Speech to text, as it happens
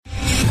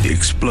The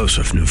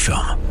explosive new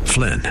film,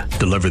 Flynn,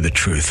 deliver the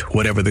truth,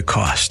 whatever the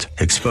cost,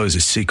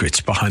 exposes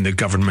secrets behind the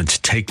government's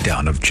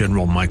takedown of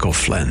General Michael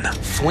Flynn.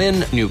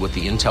 Flynn knew what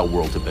the intel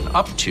world had been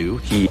up to.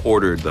 He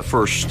ordered the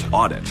first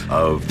audit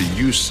of the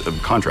use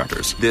of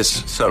contractors.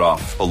 This set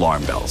off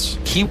alarm bells.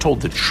 He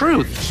told the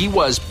truth. He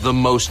was the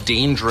most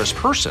dangerous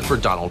person for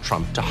Donald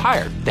Trump to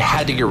hire. They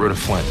had to get rid of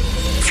Flynn.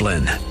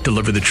 Flynn,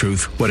 deliver the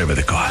truth, whatever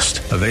the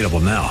cost. Available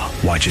now.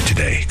 Watch it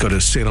today. Go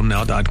to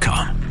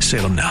salemnow.com.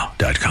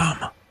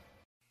 salemnow.com.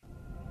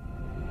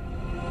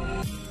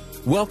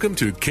 Welcome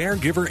to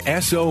Caregiver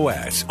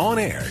SOS On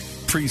Air,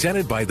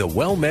 presented by the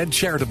WellMed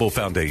Charitable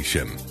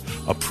Foundation,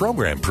 a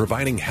program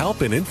providing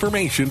help and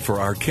information for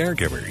our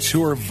caregivers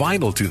who are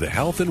vital to the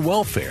health and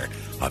welfare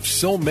of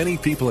so many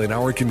people in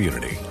our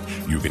community.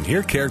 You can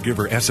hear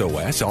Caregiver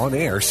SOS on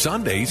air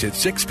Sundays at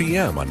 6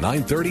 p.m. on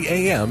 9:30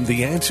 a.m.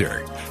 The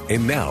Answer.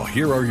 And now,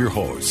 here are your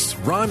hosts,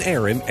 Ron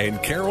Aaron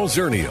and Carol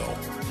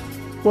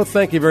Zernial. Well,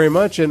 thank you very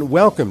much, and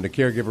welcome to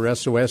Caregiver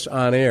SOS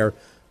On Air.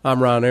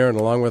 I'm Ron Aaron,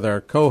 along with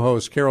our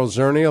co-host, Carol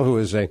Zernial, who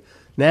is a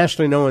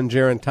nationally known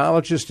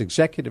gerontologist,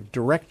 executive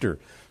director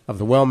of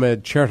the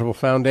WellMed Charitable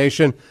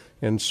Foundation,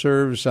 and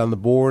serves on the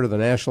board of the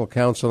National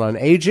Council on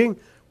Aging,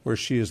 where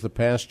she is the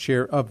past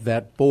chair of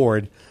that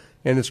board.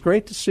 And it's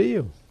great to see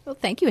you. Well,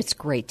 thank you. It's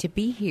great to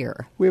be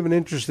here. We have an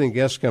interesting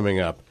guest coming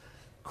up.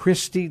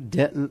 Christy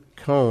Denton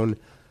Cohn,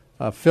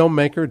 a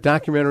filmmaker,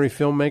 documentary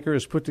filmmaker,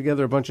 has put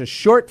together a bunch of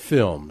short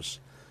films,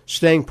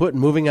 staying put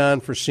and moving on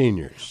for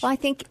seniors. Well, I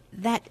think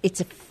that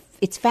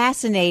it's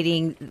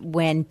fascinating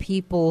when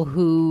people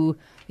who,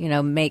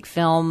 make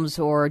films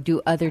or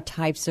do other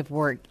types of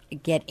work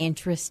get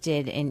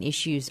interested in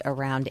issues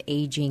around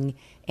aging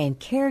and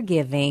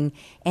caregiving,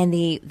 and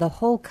the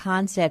whole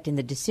concept and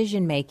the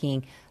decision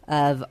making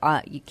of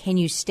can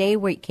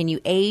you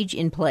age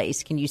in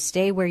place? Can you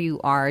stay where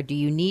you are? Do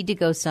you need to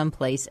go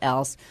someplace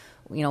else?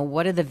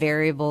 What are the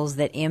variables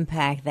that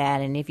impact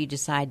that? And if you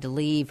decide to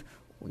leave,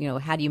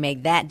 how do you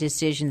make that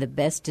decision the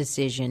best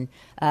decision?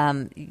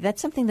 That's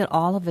something that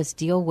all of us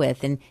deal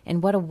with.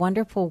 And what a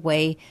wonderful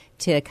way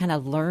to kind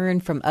of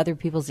learn from other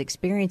people's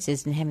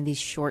experiences and having these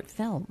short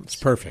films. It's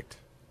perfect.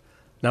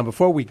 Now,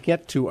 before we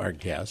get to our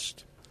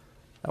guest,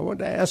 I want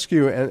to ask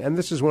you, and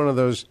this is one of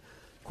those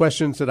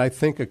questions that I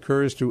think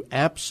occurs to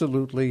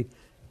absolutely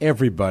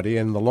everybody,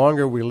 and the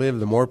longer we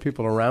live, the more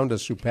people around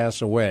us who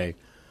pass away.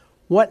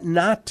 What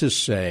not to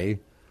say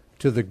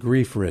to the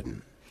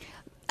grief-ridden?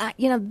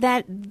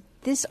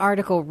 This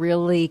article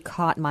really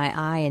caught my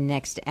eye in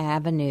Next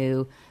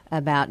Avenue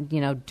about,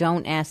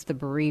 don't ask the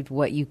bereaved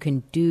what you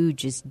can do,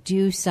 just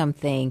do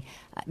something.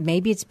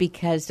 Maybe it's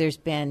because there's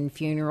been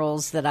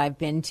funerals that I've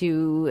been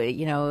to,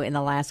 in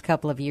the last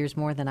couple of years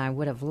more than I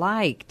would have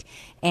liked.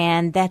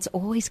 And that's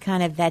always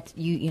kind of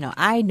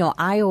I know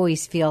I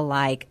always feel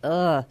like,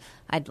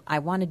 I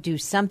want to do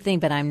something,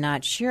 but I'm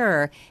not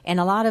sure.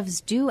 And a lot of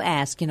us do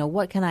ask,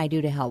 what can I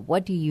do to help?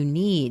 What do you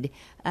need?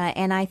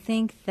 And I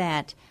think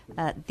that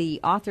the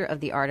author of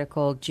the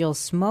article, Jill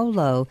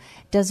Smolo,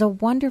 does a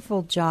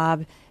wonderful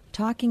job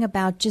talking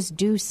about just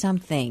do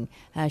something.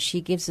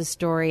 She gives a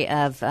story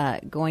of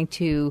going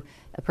to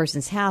a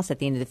person's house at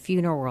the end of the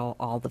funeral where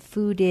all the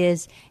food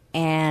is,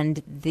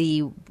 and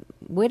the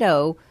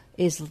widow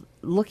is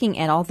looking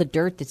at all the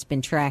dirt that's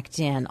been tracked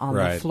in on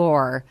the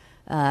floor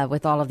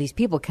with all of these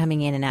people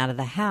coming in and out of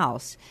the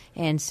house.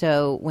 And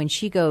so when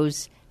she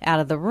goes out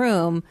of the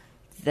room,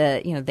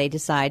 they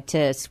decide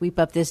to sweep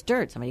up this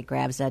dirt. Somebody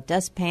grabs a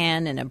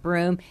dustpan and a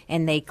broom,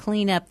 and they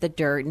clean up the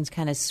dirt and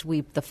kind of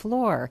sweep the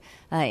floor.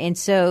 And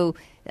so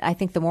I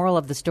think the moral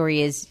of the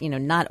story is,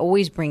 not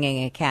always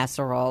bringing a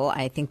casserole.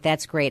 I think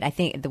that's great. I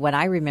think what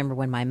I remember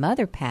when my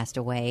mother passed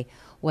away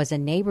was a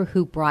neighbor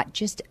who brought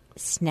just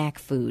snack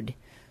food.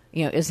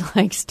 It was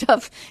like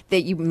stuff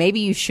that maybe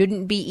you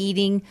shouldn't be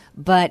eating,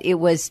 but it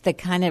was the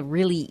kind of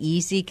really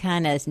easy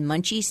kind of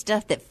munchy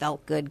stuff that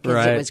felt good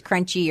because it was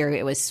crunchy or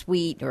it was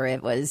sweet or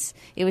it was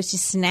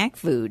just snack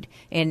food,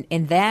 and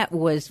that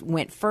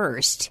went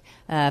first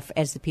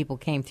as the people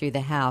came through the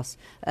house,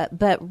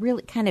 but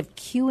really kind of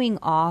cueing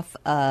off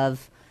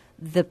of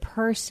the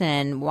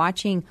person,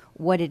 watching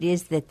what it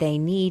is that they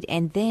need,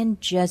 and then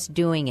just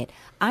doing it.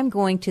 I'm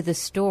going to the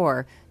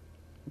store.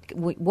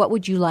 What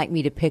would you like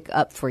me to pick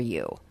up for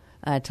you?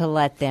 To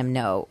let them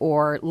know,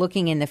 or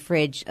looking in the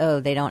fridge,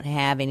 they don't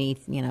have any,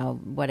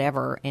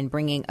 whatever, and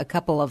bringing a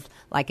couple of,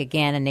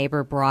 a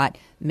neighbor brought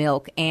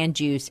milk and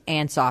juice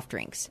and soft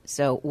drinks.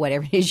 So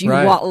whatever it is you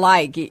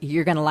want,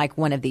 you're going to like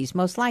one of these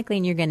most likely,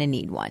 and you're going to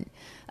need one.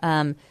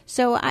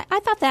 So I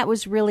thought that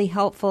was really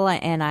helpful,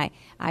 and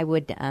I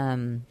would,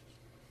 I'm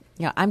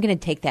going to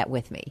take that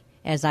with me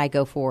as I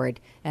go forward,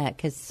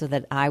 so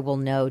that I will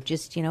know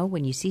just,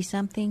 when you see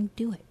something,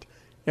 do it.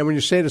 And when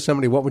you say to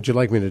somebody, what would you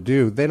like me to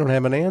do, they don't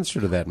have an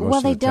answer to that most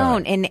of the time. Well,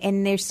 they don't,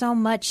 and there's so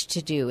much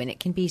to do, and it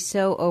can be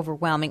so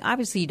overwhelming.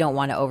 Obviously, you don't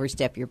want to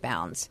overstep your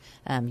bounds.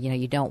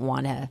 You don't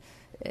want to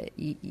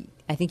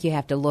I think you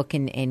have to look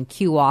and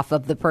cue off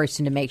of the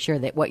person to make sure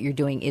that what you're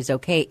doing is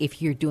okay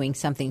if you're doing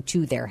something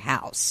to their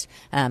house.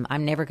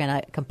 I'm never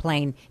going to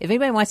complain. If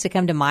anybody wants to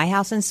come to my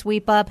house and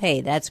sweep up,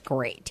 hey, that's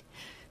great.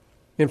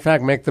 In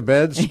fact, make the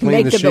beds,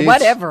 clean the sheets.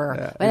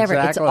 Whatever. Exactly.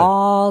 It's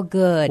all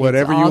good.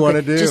 Whatever you want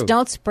to do. Just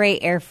don't spray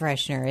air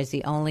freshener is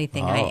the only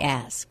thing I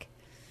ask.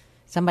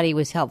 Somebody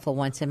was helpful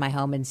once in my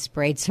home and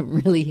sprayed some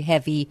really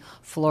heavy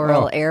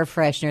floral air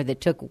freshener that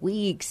took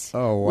weeks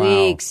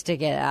to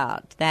get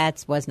out.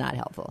 That was not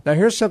helpful. Now,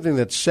 here's something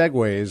that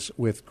segues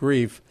with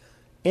grief,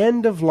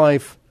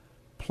 end-of-life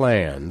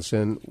plans.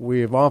 And we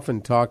have often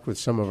talked with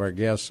some of our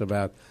guests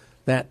about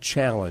that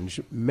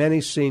challenge.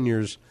 Many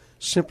seniors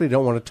simply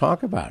don't want to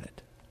talk about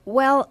it.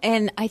 Well,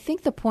 and I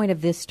think the point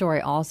of this story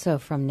also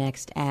from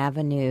Next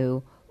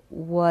Avenue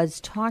was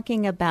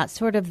talking about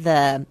sort of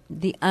the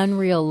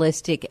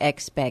unrealistic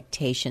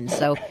expectations.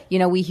 So,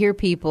 we hear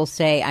people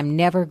say, I'm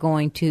never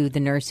going to the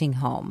nursing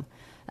home.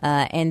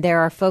 And there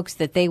are folks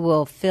that they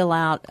will fill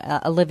out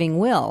a living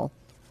will,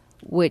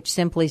 which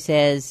simply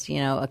says,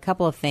 a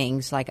couple of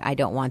things like, I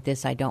don't want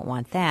this, I don't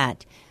want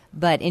that.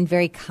 But in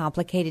very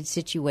complicated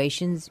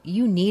situations,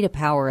 you need a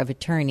power of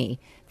attorney.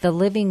 The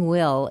living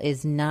will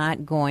is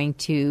not going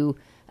to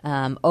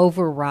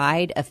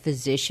override a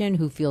physician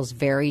who feels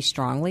very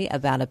strongly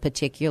about a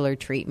particular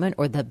treatment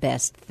or the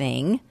best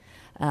thing.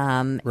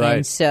 Right.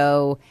 And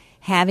so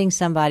having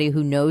somebody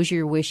who knows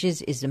your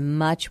wishes is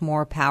much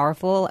more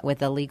powerful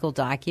with a legal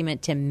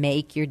document to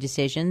make your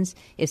decisions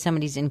if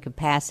somebody's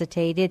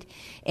incapacitated.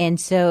 And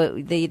so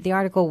the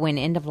article, when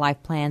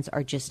end-of-life plans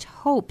are just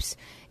hopes,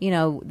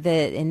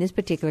 in this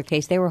particular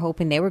case, they were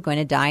hoping they were going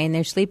to die in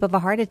their sleep of a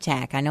heart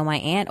attack. I know my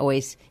aunt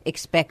always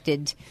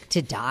expected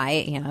to die,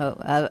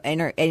 in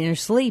her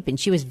sleep, and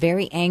she was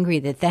very angry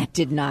that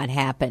did not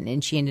happen,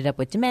 and she ended up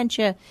with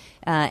dementia.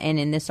 And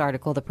in this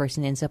article, the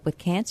person ends up with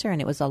cancer, and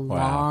it was a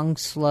long,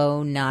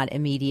 slow, not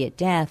immediate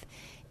death.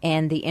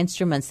 And the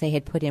instruments they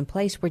had put in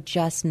place were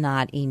just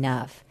not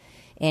enough.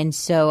 And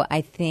so I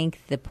think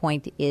the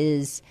point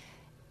is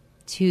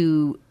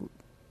to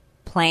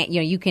plan.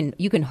 You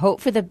can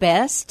hope for the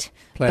best,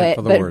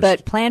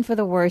 but plan for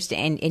the worst,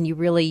 and you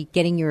really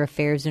getting your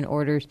affairs in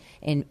order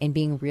and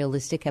being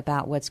realistic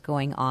about what's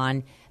going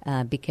on,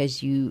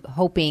 because you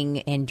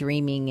hoping and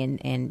dreaming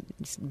and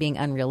being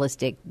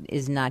unrealistic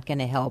is not going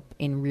to help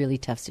in really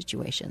tough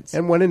situations.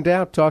 And when in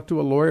doubt, talk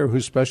to a lawyer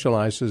who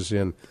specializes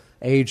in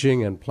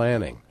aging and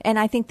planning. And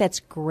I think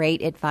that's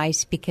great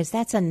advice, because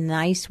that's a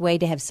nice way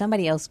to have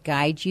somebody else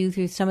guide you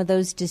through some of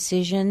those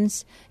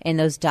decisions and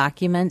those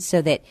documents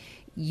so that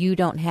you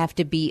don't have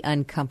to be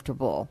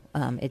uncomfortable.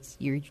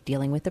 You're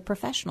dealing with a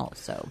professional.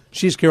 So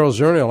she's Carol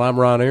Zernial. I'm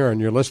Ron Aaron.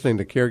 You're listening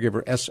to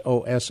Caregiver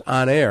SOS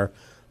on air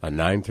on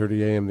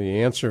 9:30 a.m.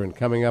 The Answer. And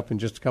coming up in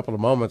just a couple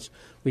of moments,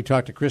 we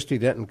talk to Christy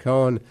Denton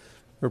Cohen.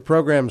 Her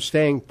program,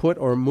 Staying Put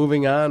or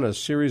Moving On, a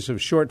series of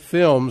short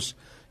films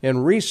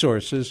and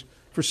resources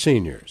for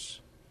seniors.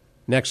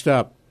 Next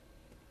up,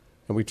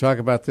 and we talk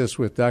about this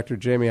with Dr.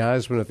 Jamie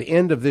Heisman at the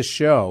end of this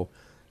show,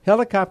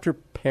 helicopter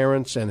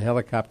parents and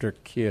helicopter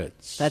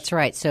kids. That's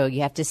right. So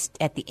you have to,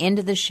 at the end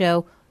of the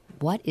show,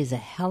 what is a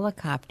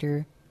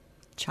helicopter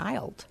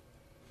child?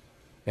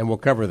 And we'll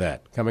cover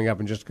that coming up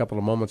in just a couple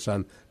of moments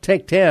on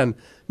Take 10.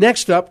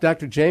 Next up,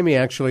 Dr. Jamie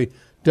actually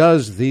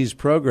does these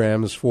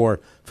programs for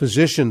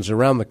physicians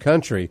around the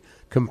country,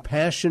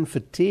 compassion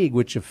fatigue,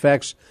 which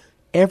affects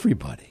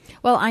everybody.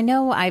 Well, I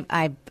know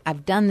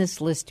I've done this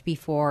list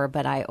before,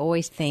 but I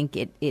always think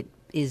it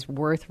is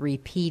worth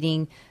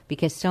repeating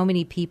because so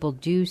many people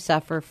do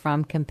suffer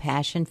from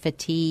compassion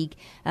fatigue,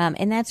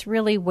 and that's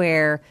really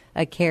where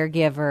a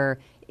caregiver,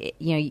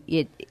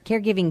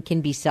 caregiving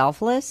can be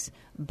selfless,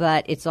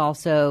 but it's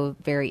also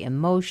very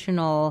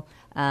emotional.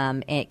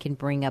 And it can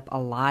bring up a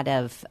lot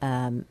of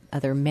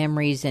other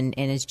memories and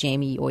as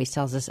Jamie always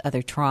tells us,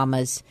 other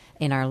traumas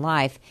in our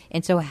life.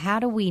 And so how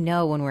do we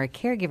know when we're a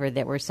caregiver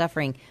that we're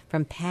suffering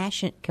from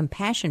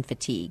compassion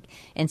fatigue?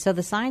 And so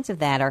the signs of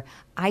that are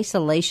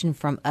isolation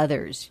from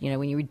others,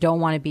 when you don't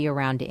want to be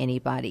around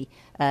anybody,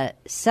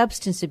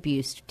 substance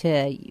abuse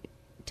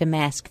to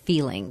mask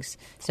feelings.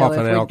 So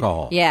often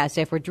alcohol. Yeah,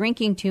 so if we're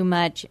drinking too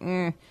much,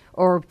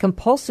 or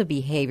compulsive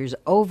behaviors,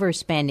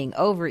 overspending,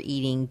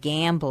 overeating,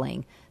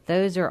 gambling,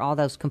 those are all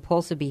those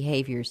compulsive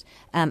behaviors.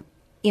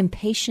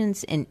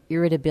 Impatience and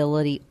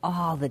irritability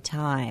all the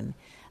time.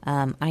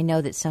 I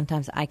know that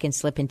sometimes I can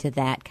slip into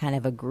that kind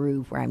of a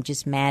groove where I'm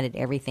just mad at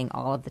everything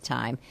all of the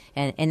time.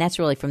 And that's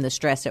really from the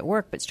stress at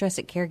work, but stress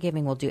at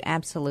caregiving will do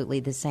absolutely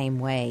the same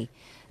way.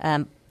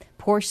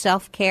 Poor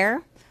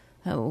self-care.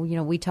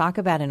 We talk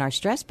about in our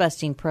stress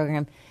busting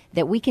program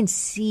that we can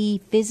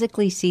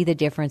physically see the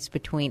difference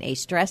between a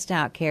stressed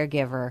out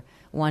caregiver,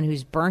 one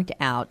who's burnt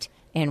out,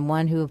 and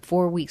one who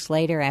 4 weeks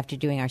later after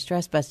doing our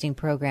stress busting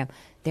program,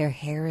 their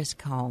hair is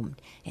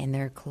combed and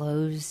their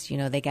clothes,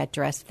 they got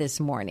dressed this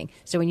morning.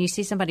 So when you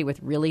see somebody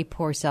with really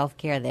poor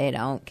self-care, they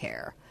don't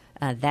care.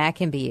 That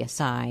can be a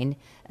sign.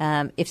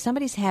 If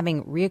somebody's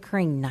having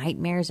reoccurring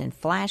nightmares and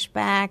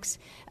flashbacks,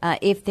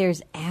 if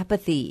there's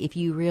apathy, if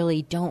you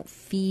really don't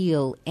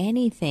feel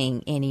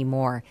anything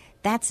anymore,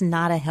 that's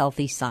not a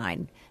healthy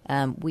sign.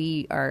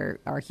 We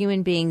are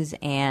human beings,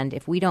 and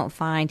if we don't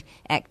find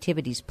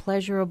activities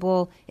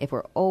pleasurable, if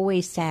we're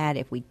always sad,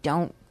 if we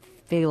don't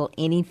feel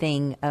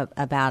anything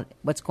about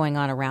what's going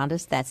on around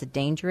us, that's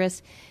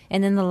dangerous.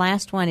 And then the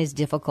last one is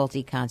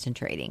difficulty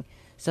concentrating.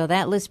 So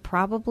that list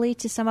probably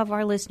to some of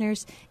our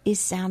listeners is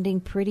sounding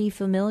pretty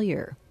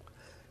familiar.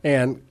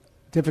 And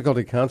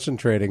difficulty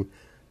concentrating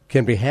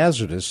can be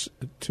hazardous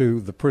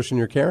to the person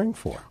you're caring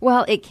for.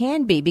 Well, it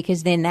can be,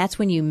 because then that's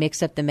when you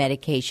mix up the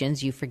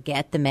medications. You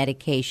forget the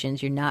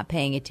medications. You're not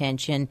paying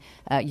attention.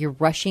 You're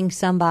rushing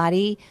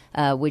somebody,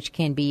 which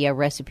can be a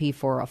recipe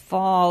for a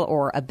fall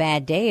or a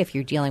bad day if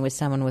you're dealing with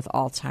someone with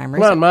Alzheimer's.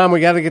 Come on, Mom,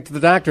 we got to get to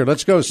the doctor.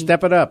 Let's go.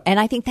 Step it up. And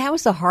I think that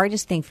was the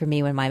hardest thing for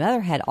me when my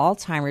mother had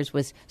Alzheimer's,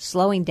 was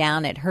slowing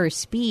down at her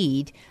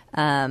speed,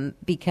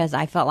 because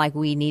I felt like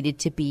we needed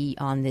to be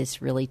on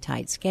this really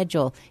tight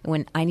schedule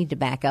when I need to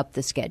back up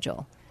the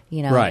schedule,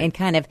 right.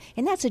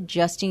 and that's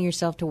adjusting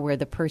yourself to where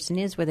the person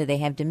is, whether they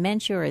have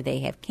dementia or they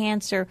have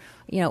cancer,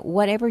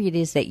 whatever it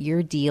is that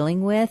you're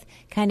dealing with,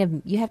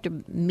 you have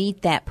to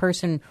meet that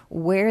person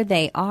where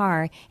they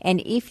are. And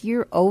if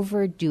you're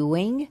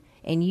overdoing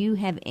and you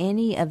have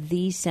any of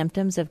these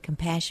symptoms of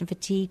compassion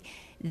fatigue,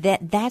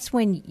 that's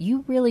when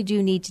you really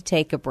do need to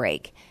take a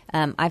break.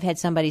 I've had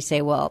somebody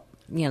say, well,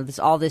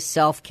 all this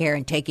self-care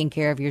and taking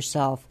care of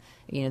yourself,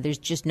 there's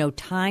just no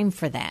time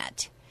for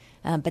that.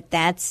 But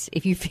that's,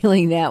 if you're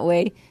feeling that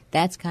way,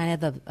 that's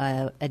kind of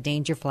a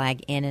danger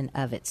flag in and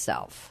of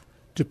itself.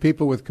 Do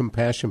people with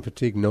compassion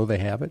fatigue know they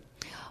have it?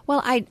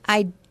 Well,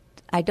 I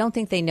don't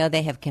think they know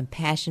they have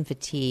compassion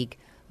fatigue,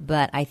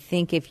 but I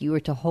think if you were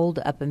to hold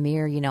up a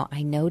mirror,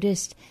 I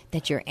noticed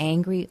that you're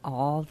angry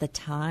all the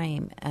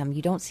time.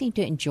 You don't seem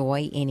to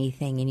enjoy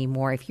anything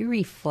anymore. If you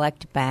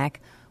reflect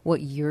back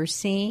what you're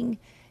seeing,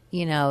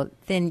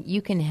 then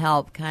you can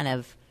help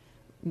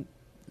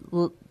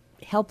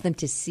help them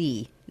to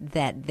see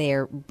that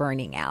they're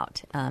burning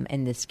out,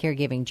 and this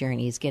caregiving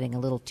journey is getting a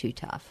little too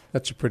tough.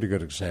 That's a pretty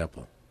good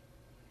example.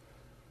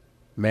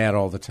 Mad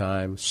all the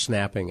time,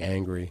 snapping,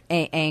 angry.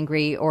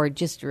 Angry, or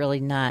just really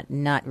not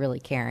really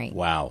caring.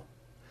 Wow.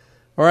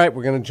 All right,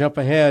 we're going to jump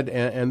ahead,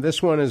 and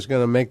this one is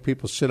going to make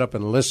people sit up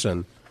and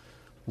listen.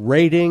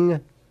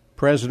 Rating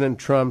President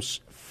Trump's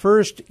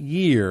first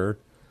year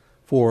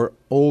for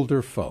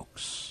older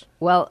folks.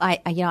 Well,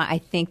 I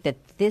think that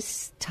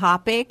this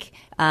topic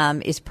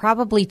is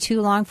probably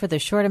too long for the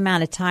short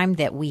amount of time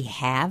that we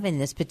have in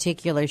this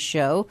particular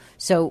show.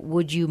 So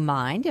would you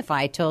mind if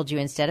I told you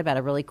instead about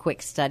a really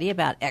quick study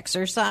about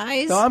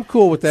exercise? No, I'm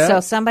cool with that. So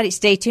somebody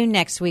stay tuned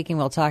next week, and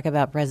we'll talk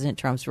about President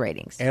Trump's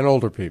ratings. And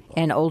older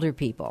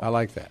people. I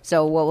like that.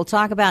 So what we'll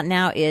talk about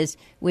now is,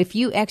 if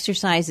you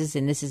exercises,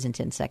 and this is in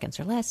 10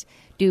 seconds or less,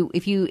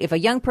 if a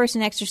young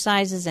person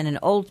exercises and an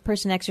old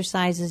person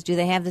exercises, do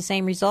they have the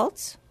same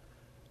results?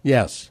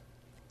 Yes.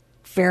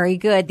 Very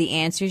good. The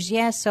answer is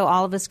yes. So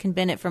all of us can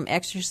benefit from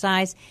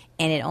exercise,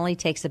 and it only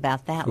takes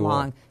about that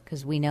long,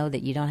 because we know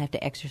that you don't have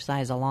to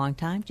exercise a long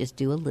time. Just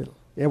do a little.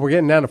 Yeah, we're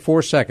getting down to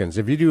 4 seconds.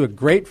 If you do a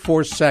great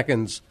 4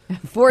 seconds,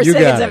 4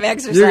 seconds of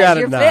exercise,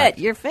 you're fit.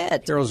 You're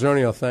fit. Carol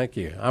Zernial, thank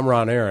you. I'm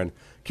Ron Aaron.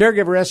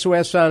 Caregiver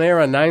SOS on air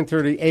on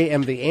 9:30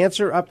 a.m. The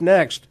Answer. Up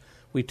next,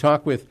 we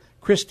talk with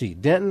Christy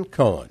Denton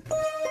Cohen.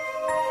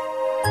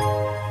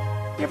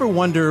 You ever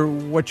wonder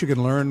what you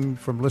can learn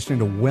from listening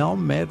to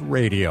WellMed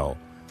Radio?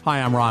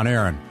 Hi, I'm Ron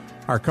Aaron.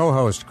 Our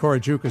co-host, Cora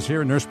Juke, is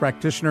here, nurse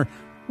practitioner.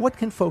 What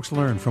can folks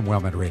learn from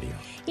WellMed Radio?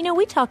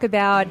 We talk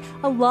about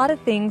a lot of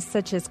things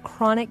such as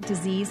chronic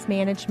disease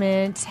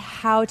management,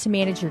 how to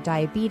manage your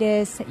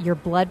diabetes, your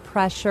blood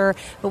pressure,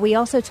 but we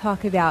also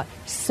talk about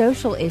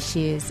social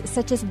issues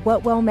such as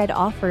what WellMed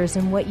offers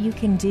and what you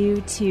can do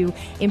to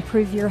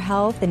improve your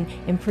health and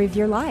improve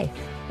your life.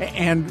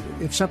 And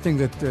it's something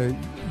that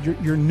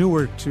you're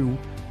newer to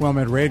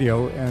WellMed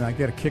Radio, and I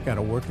get a kick out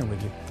of working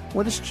with you.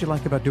 What is it you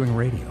like about doing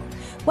radio?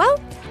 Well,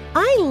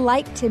 I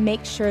like to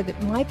make sure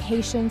that my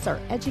patients are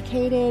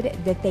educated,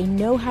 that they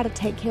know how to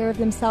take care of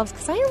themselves,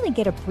 because I only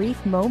get a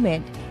brief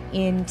moment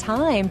in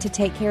time to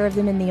take care of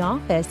them in the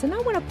office, and I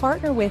want to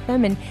partner with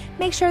them and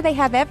make sure they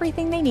have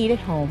everything they need at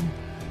home.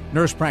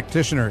 Nurse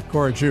practitioner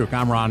Cora Juke,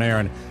 I'm Ron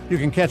Aaron. You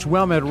can catch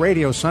WellMed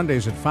Radio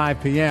Sundays at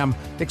 5 p.m.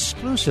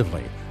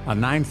 exclusively on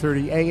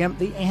 9:30 a.m.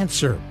 The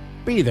Answer.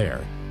 Be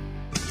there.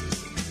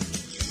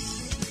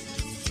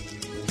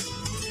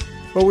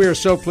 Well, we are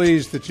so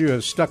pleased that you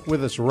have stuck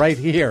with us right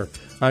here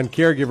on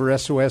Caregiver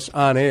SOS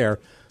On Air.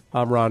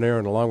 I'm Ron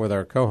Aaron, along with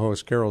our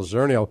co-host, Carol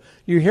Zernial.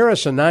 You hear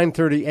us at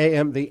 9:30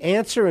 a.m. The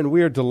Answer, and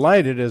we are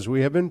delighted, as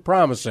we have been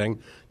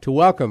promising, to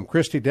welcome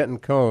Christy Denton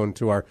Cohen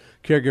to our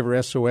Caregiver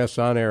SOS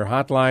On Air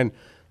hotline.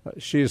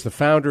 She is the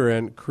founder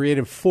and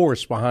creative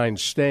force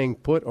behind Staying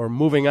Put or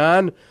Moving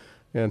On,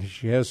 and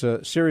she has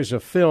a series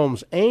of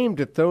films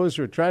aimed at those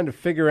who are trying to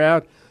figure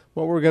out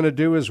what we're going to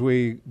do as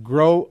we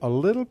grow a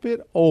little bit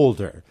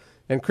older.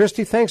 And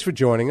Christy, thanks for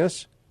joining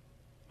us.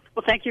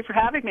 Well, thank you for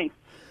having me.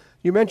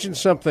 You mentioned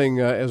something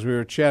as we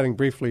were chatting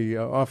briefly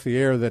off the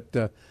air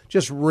that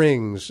just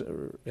rings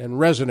and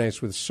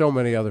resonates with so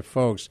many other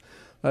folks,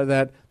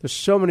 that there's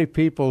so many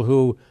people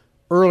who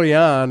early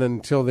on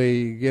until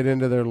they get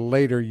into their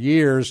later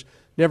years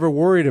never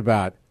worried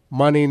about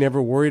money,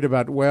 never worried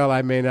about, well,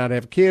 I may not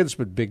have kids,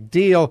 but big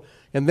deal.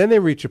 And then they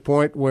reach a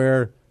point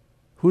where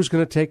who's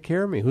going to take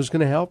care of me? Who's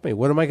going to help me?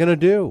 What am I going to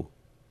do?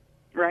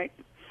 Right.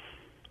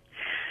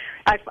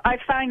 I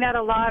find that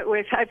a lot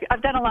with,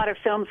 I've done a lot of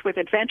films with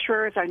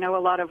adventurers. I know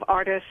a lot of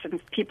artists and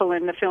people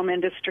in the film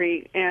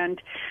industry,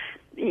 and,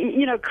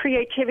 you know,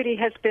 creativity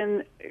has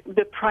been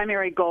the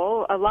primary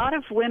goal. A lot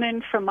of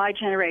women from my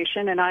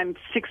generation, and I'm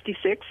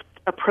 66,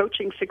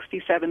 approaching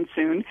 67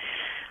 soon,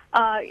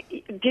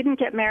 didn't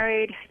get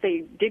married.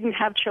 They didn't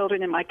have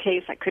children. In my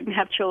case, I couldn't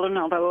have children,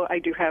 although I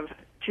do have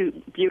two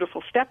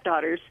beautiful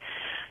stepdaughters.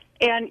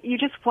 And you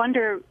just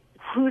wonder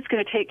who's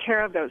going to take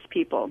care of those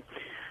people.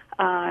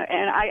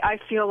 And I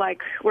feel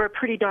like we're a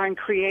pretty darn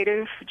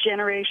creative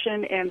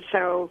generation, and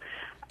so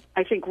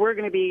I think we're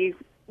going to be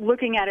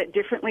looking at it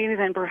differently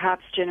than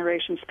perhaps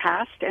generations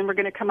past, and we're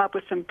going to come up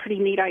with some pretty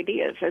neat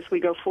ideas as we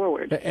go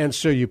forward. And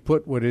so you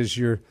put what is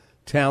your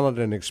talent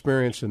and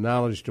experience and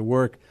knowledge to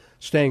work,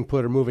 staying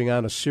put or moving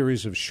on a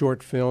series of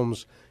short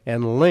films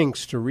and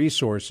links to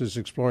resources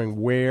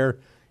exploring where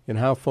and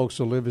how folks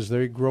will live as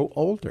they grow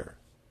older.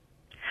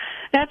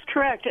 That's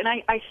correct, and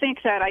I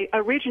think that I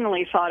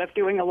originally thought of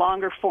doing a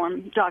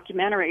longer-form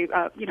documentary,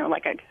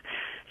 like a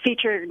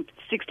featured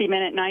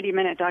 60-minute,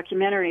 90-minute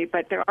documentary,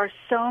 but there are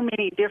so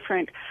many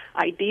different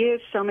ideas,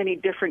 so many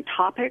different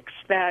topics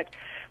that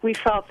we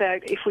felt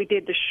that if we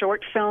did the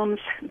short films,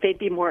 they'd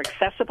be more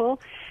accessible,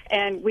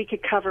 and we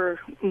could cover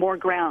more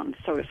ground,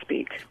 so to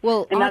speak.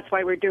 Well, and that's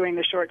why we're doing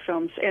the short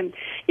films. And,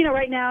 you know,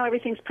 right now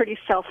everything's pretty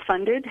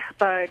self-funded,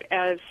 but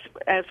as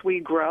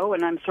we grow,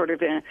 and I'm sort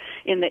of in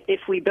the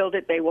if we build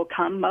it, they will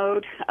come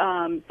mode,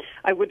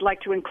 I would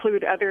like to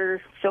include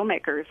other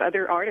filmmakers,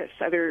 other artists,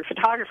 other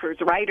photographers,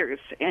 writers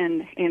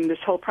in this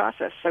whole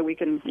process so we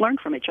can learn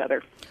from each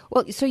other.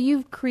 Well, so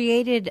you've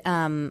created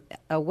a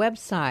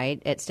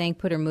website at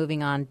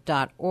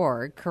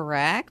stayingputormovingon.org,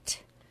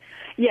 correct?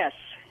 Yes.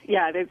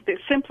 Yeah, the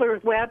simpler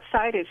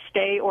website is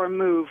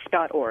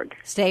stayormove.org.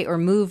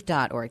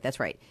 Stayormove.org, that's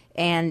right.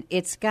 And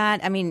it's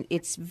got,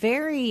 it's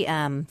very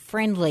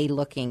friendly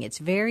looking. It's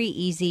very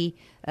easy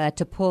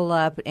to pull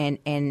up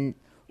and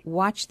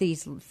watch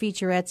these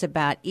featurettes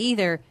about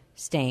either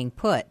staying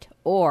put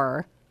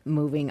or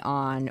moving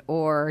on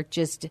or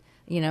just,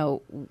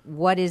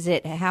 what is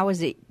it, how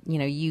is it,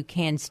 you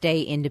can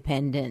stay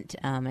independent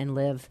and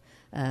live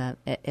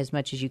as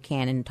much as you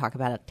can and talk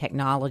about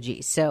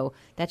technology. So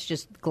that's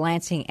just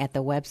glancing at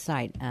the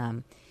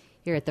website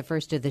here at the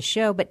first of the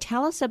show. But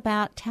tell us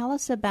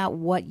about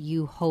what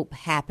you hope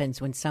happens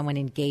when someone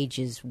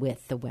engages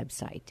with the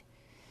website.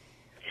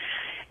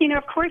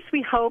 Of course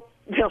we hope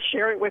they'll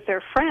share it with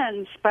their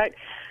friends, but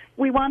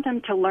we want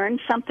them to learn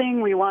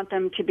something. We want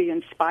them to be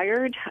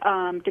inspired,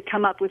 to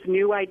come up with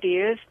new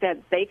ideas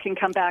that they can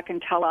come back and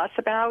tell us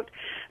about.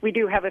 We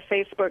do have a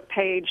Facebook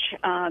page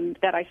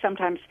that I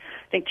sometimes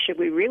think, should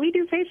we really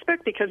do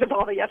Facebook because of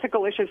all the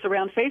ethical issues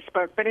around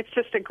Facebook? But it's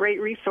just a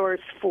great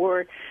resource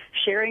for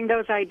sharing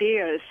those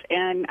ideas.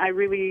 And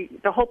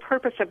the whole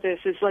purpose of this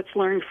is let's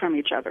learn from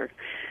each other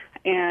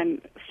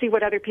and see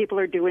what other people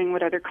are doing,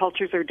 what other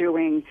cultures are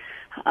doing,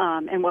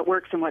 and what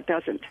works and what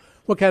doesn't.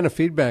 What kind of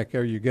feedback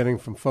are you getting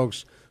from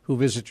folks who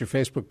visit your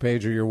Facebook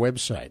page or your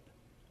website?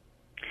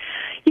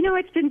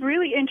 It's been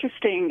really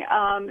interesting.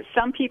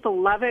 Some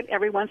people love it.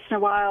 Every once in a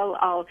while,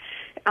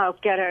 I'll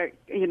get a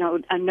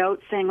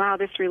note saying, "Wow,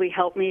 this really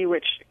helped me,"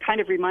 which kind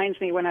of reminds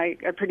me when I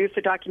produced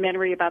a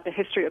documentary about the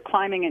history of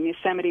climbing in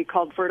Yosemite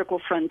called Vertical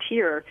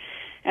Frontier,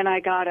 and I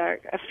got a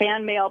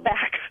fan mail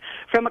back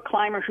from a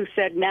climber who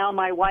said, "Now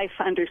my wife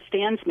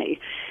understands me."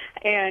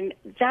 And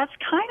that's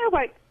kind of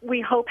what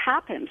we hope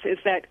happens, is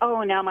that,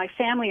 oh, now my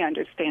family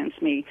understands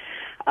me,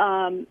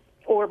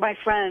 or my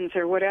friends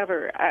or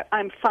whatever.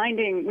 I'm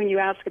finding when you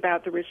ask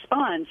about the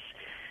response,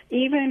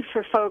 even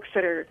for folks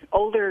that are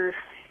older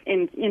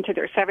into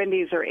their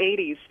 70s or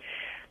 80s,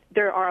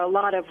 there are a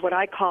lot of what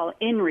I call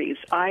INRYs,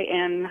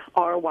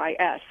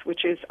 INRYS,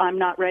 which is I'm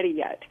not ready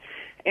yet.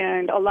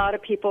 And a lot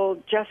of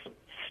people just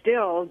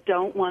still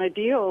don't want to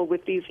deal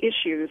with these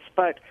issues.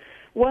 But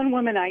one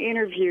woman I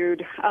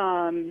interviewed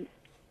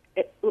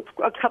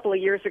a couple of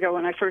years ago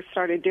when I first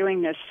started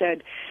doing this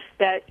said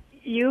that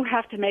you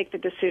have to make the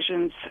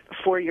decisions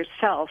for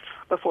yourself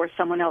before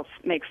someone else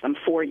makes them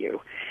for you.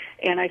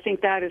 And I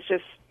think that is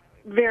just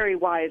very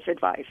wise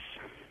advice.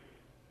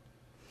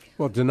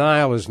 Well,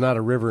 denial is not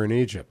a river in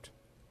Egypt.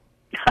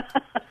 All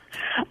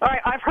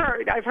right, I've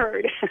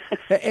heard.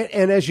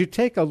 And as you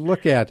take a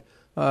look at,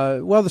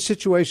 the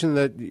situation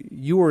that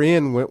you were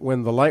in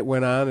when the light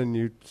went on and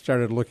you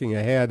started looking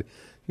ahead,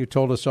 you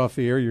told us off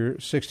the air you're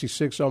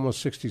 66,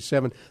 almost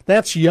 67.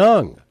 That's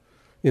young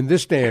in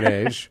this day and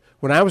age.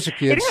 When I was a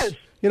kid,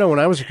 when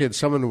I was a kid,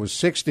 someone who was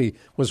 60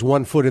 was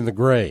 1 foot in the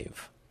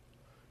grave.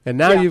 And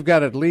now you've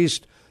got at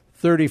least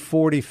 30,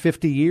 40,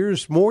 50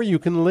 years more you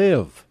can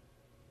live.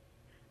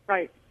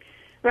 Right.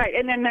 Right,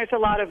 and then there's a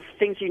lot of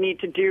things you need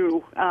to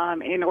do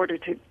in order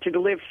to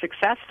live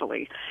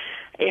successfully.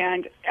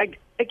 And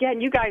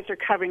again, you guys are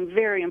covering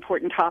very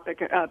important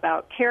topic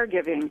about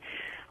caregiving.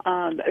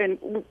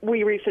 And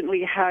we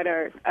recently had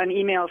an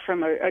email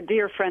from a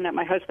dear friend that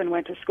my husband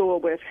went to school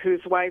with,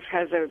 whose wife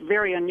has a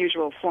very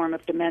unusual form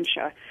of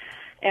dementia.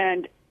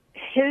 And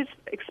his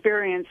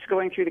experience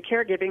going through the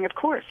caregiving, of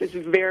course, is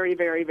very,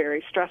 very,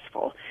 very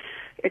stressful.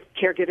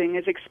 Caregiving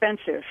is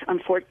expensive.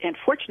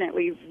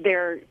 Unfortunately,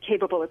 they're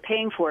capable of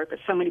paying for it, but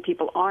so many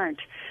people aren't.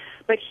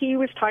 But he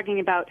was talking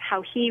about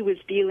how he was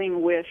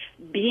dealing with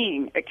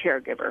being a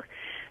caregiver.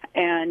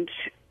 And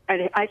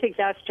I think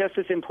that's just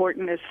as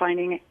important as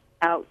finding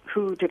out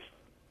who to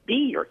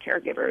be your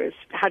caregiver is.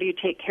 How do you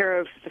take care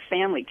of the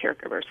family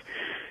caregivers?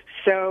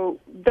 So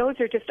those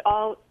are just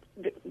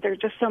there are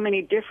just so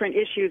many different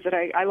issues that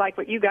I like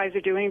what you guys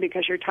are doing,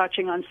 because you're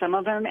touching on some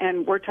of them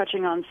and we're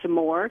touching on some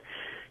more.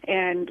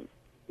 And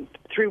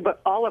through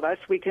all of us,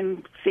 we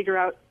can figure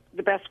out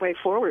the best way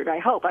forward, I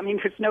hope. I mean,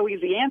 there's no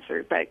easy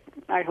answer, but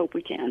I hope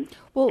we can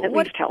at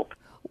least help.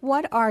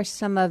 What are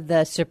some of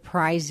the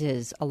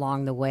surprises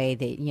along the way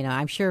that,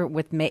 I'm sure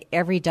with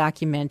every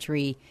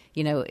documentary,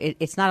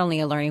 it's not only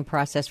a learning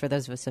process for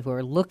those of us who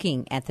are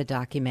looking at the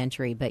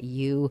documentary, but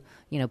you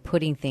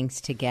putting things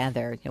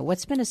together.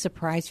 What's been a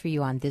surprise for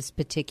you on this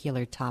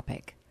particular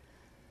topic?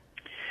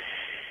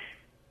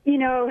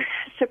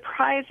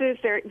 Surprises,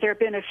 there have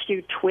been a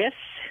few twists.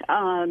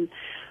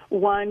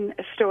 One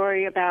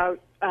story about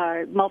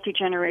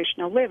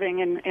multi-generational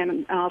living,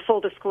 and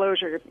full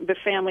disclosure, the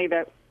family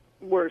that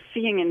we're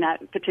seeing in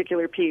that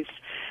particular piece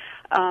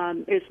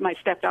is my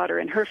stepdaughter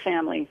and her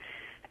family.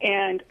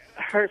 And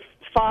her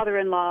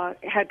father-in-law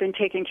had been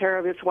taking care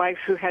of his wife,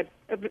 who had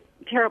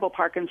terrible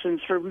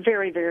Parkinson's for a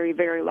very, very,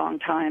 very long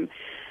time.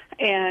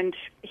 And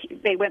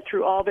they went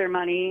through all their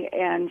money,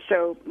 and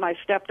so my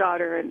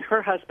stepdaughter and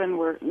her husband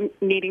were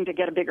needing to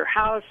get a bigger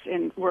house.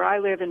 And where I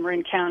live in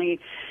Marin County,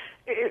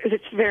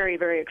 it's very,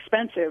 very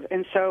expensive.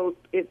 And so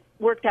it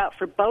worked out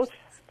for both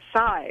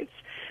sides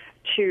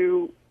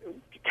to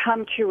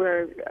come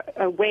to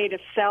a way to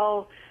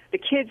sell the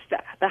kids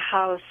the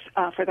house,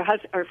 for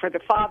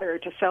the father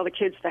to sell the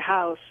kids the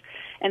house,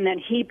 and then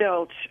he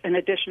built an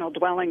additional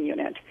dwelling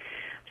unit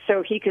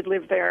so he could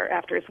live there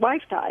after his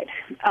wife died.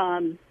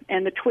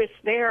 And the twist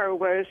there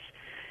was,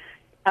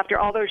 after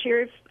all those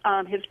years,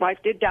 his wife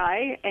did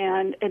die,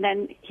 and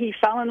then he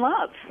fell in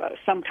love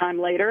sometime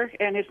later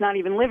and is not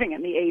even living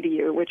in the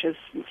ADU, which is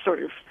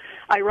sort of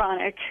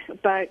ironic.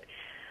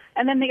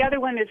 And then the other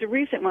one is a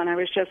recent one. I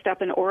was just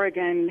up in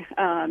Oregon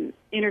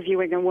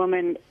interviewing a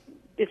woman.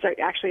 It's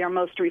actually our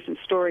most recent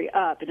story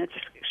up, and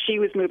she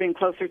was moving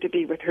closer to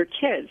be with her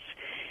kids.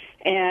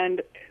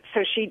 And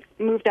so she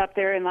moved up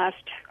there, and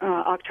last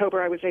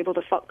October I was able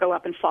to go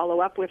up and follow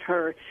up with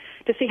her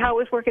to see how it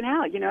was working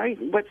out.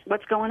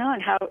 What's going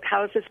on? How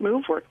has this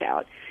move worked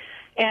out?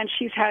 And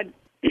she's had,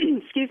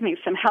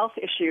 some health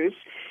issues,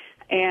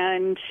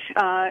 and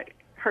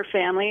her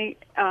family,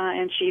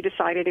 and she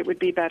decided it would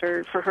be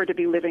better for her to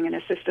be living in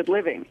assisted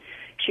living.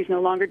 She's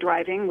no longer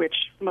driving, which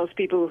most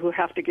people who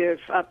have to give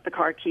up the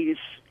car keys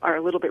are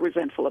a little bit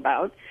resentful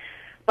about.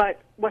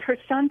 But what her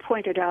son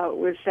pointed out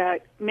was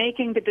that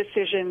making the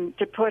decision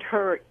to put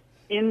her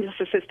in this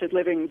assisted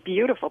living,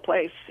 beautiful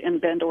place in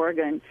Bend,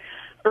 Oregon,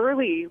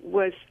 early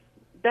was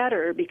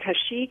better because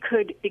she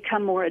could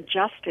become more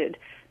adjusted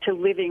to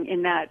living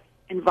in that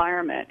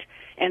environment.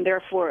 And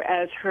therefore,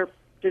 as her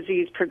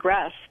disease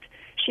progressed,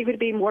 she would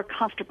be more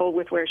comfortable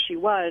with where she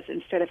was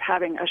instead of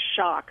having a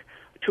shock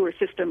to her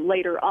system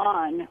later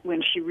on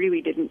when she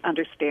really didn't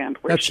understand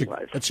where she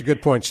was. That's a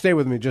good point. Stay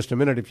with me just a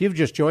minute. If you've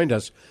just joined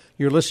us,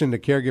 you're listening to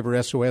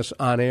Caregiver SOS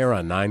on air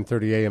on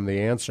 9:30 a.m. The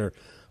Answer.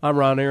 I'm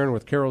Ron Aaron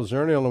with Carol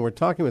Zernial, and we're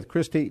talking with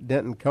Christy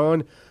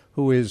Denton-Cohen,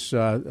 who is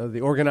the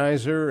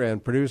organizer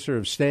and producer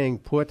of Staying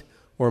Put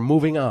or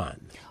Moving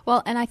On.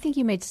 Well, and I think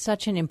you made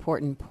such an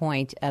important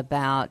point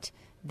about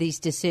these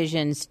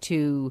decisions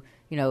to,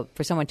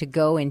 for someone to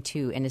go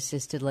into an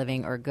assisted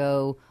living or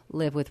go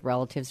live with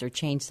relatives or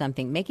change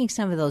something, making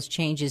some of those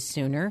changes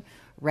sooner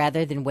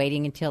rather than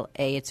waiting until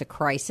A, it's a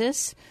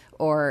crisis,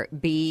 or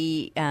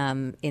B,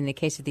 in the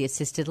case of the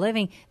assisted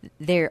living,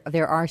 there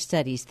are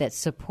studies that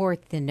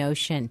support the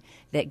notion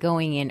that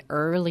going in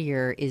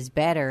earlier is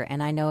better.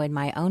 And I know in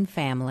my own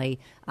family,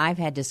 I've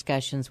had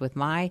discussions with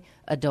my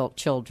adult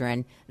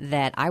children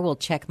that I will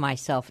check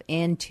myself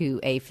into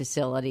a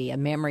facility, a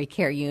memory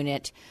care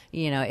unit,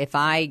 if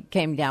I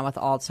came down with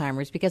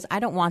Alzheimer's, because I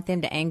don't want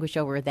them to anguish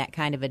over that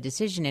kind of a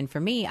decision. And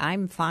for me,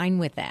 I'm fine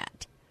with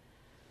that.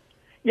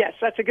 Yes,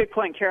 that's a good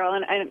point,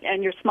 Carol,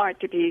 and you're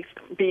smart to be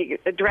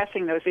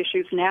addressing those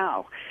issues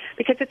now,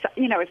 because it's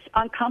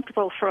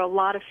uncomfortable for a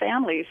lot of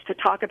families to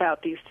talk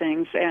about these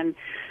things. And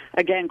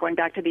again, going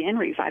back to the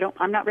INRIs,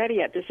 I'm not ready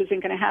yet. This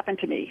isn't going to happen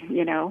to me.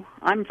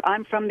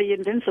 I'm from the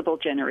invincible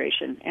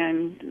generation,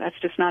 and that's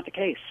just not the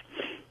case.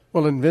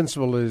 Well,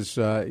 invincible is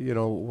what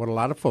a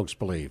lot of folks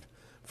believe,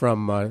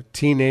 from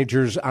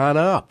teenagers on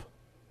up.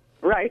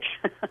 Right.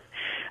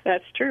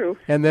 That's true.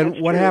 And then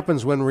That's what true.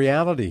 happens when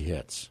reality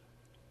hits?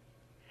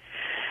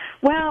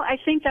 Well, I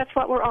think that's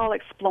what we're all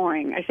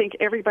exploring. I think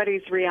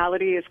everybody's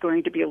reality is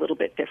going to be a little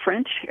bit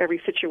different.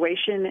 Every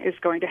situation is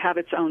going to have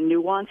its own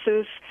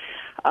nuances,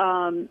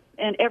 and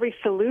every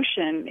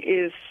solution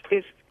is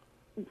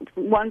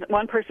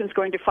one person's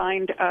going to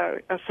find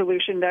a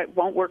solution that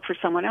won't work for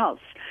someone else.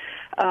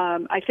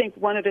 I think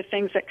one of the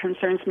things that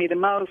concerns me the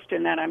most,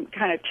 and that I'm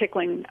kind of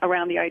tickling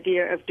around the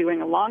idea of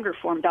doing a longer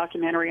form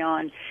documentary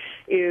on,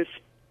 is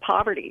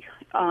poverty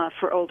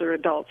for older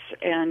adults,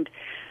 and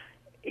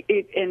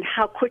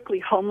how quickly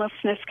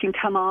homelessness can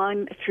come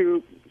on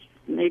through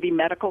maybe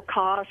medical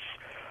costs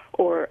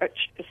or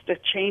just a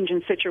change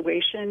in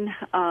situation.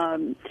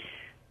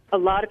 A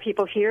lot of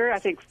people here, I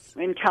think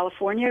in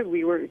California,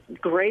 we were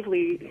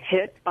gravely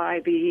hit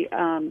by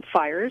the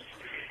fires,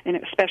 and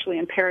especially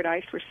in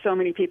Paradise, where so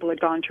many people had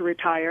gone to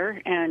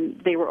retire, and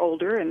they were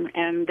older,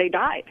 and they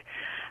died.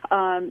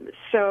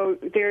 So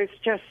there's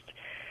just,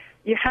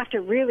 you have to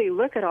really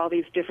look at all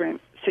these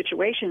different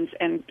situations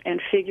and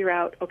figure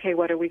out, okay,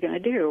 what are we going to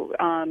do?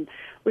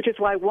 Which is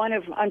why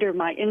under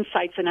my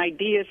insights and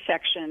ideas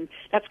section,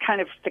 that's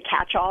kind of the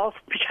catch-all,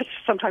 because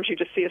sometimes you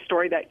just see a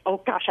story that,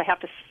 oh gosh, I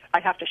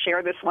have to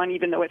share this one,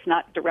 even though it's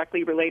not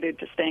directly related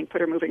to staying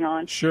put or moving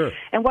on. Sure.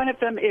 And one of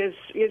them is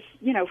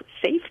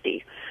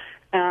safety.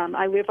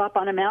 I live up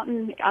on a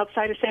mountain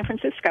outside of San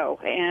Francisco,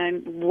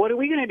 and what are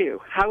we going to do?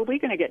 How are we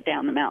going to get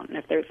down the mountain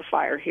if there's a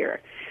fire here?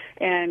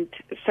 And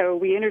so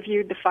we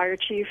interviewed the fire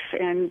chief,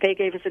 and they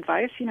gave us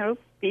advice,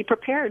 be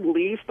prepared.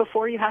 Leave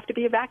before you have to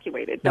be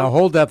evacuated. Now,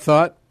 hold that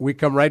thought. We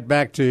come right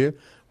back to you.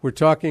 We're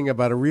talking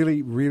about a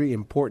really, really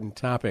important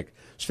topic,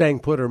 Staying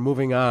Put or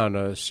Moving On,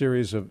 a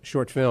series of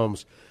short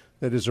films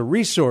that is a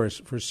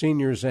resource for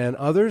seniors and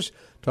others.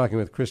 Talking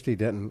with Christy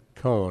Denton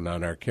Cohn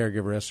on our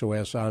Caregiver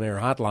SOS on-air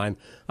hotline.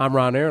 I'm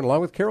Ron Aaron,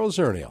 along with Carol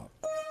Zernial.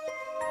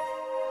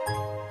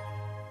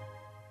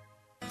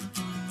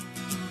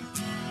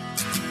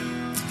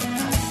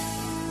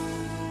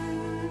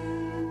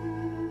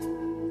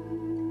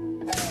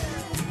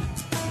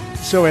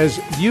 So as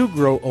you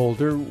grow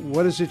older,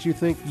 what is it you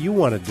think you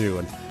want to do,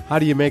 and how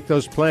do you make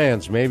those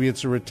plans? Maybe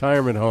it's a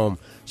retirement home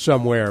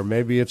somewhere.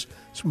 Maybe it's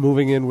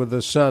moving in with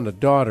a son, a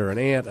daughter, an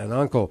aunt, an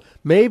uncle.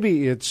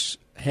 Maybe it's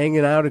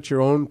hanging out at your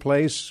own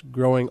place,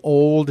 growing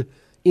old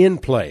in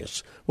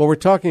place. Well, we're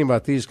talking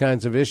about these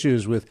kinds of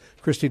issues with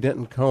Christy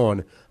Denton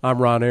Cohn.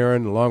 I'm Ron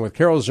Aaron, along with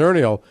Carol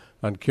Zernial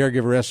on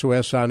Caregiver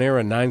SOS on air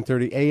at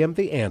 9:30 a.m.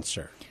 The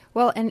Answer.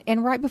 Well,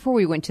 and right before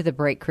we went to the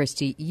break,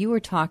 Christy, you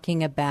were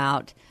talking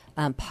about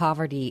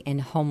poverty and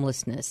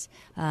homelessness.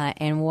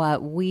 And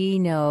what we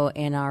know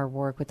in our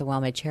work with the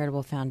WellMed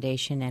Charitable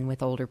Foundation and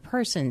with older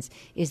persons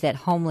is that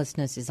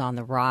homelessness is on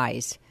the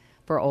rise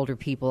for older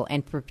people,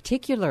 and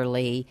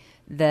particularly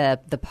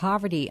the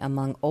poverty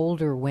among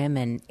older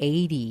women,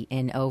 80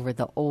 and over,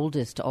 the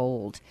oldest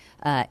old,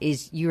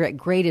 is you're at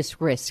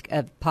greatest risk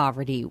of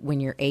poverty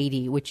when you're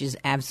 80, which is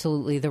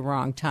absolutely the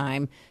wrong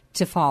time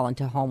to fall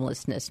into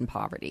homelessness and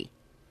poverty.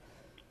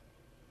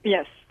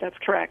 Yes, that's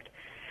correct.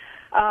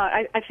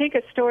 I think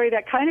a story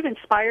that kind of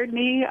inspired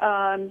me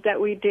that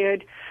we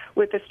did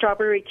with the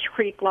Strawberry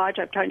Creek Lodge,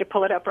 I'm trying to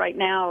pull it up right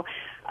now,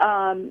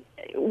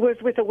 was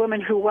with a woman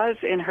who was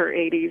in her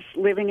 80s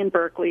living in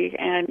Berkeley,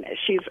 and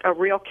she's a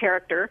real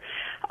character.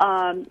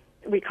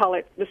 We call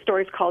it, the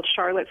story's called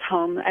Charlotte's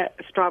Home at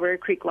Strawberry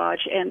Creek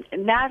Lodge, and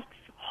that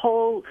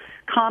whole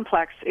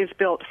complex is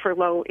built for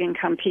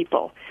low-income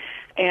people.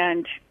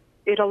 And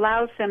it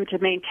allows them to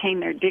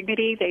maintain their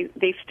dignity.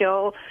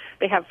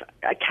 They have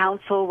a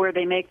council where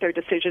they make their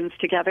decisions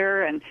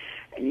together, and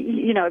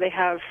they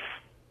have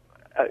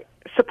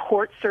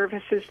support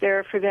services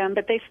there for them,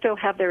 but they still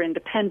have their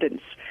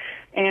independence.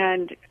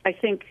 And I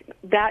think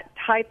that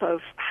type of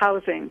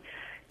housing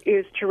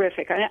is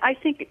terrific. And I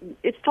think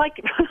it's like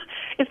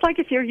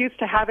if you're used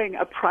to having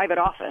a private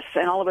office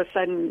and all of a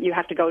sudden you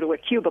have to go to a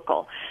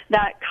cubicle.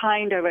 That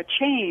kind of a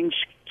change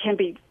can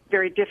be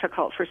very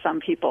difficult for some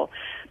people.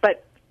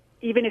 But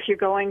even if you're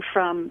going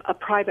from a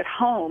private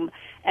home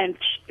and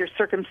your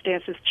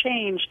circumstances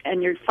change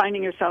and you're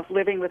finding yourself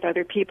living with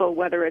other people,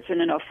 whether it's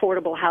in an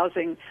affordable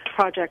housing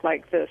project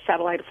like the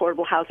Satellite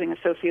Affordable Housing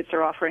Associates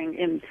are offering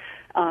in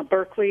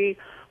Berkeley,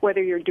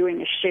 whether you're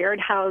doing a shared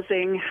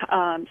housing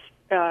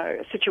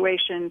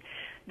situation,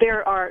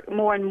 there are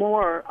more and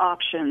more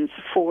options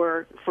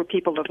for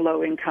people of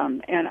low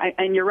income.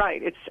 And you're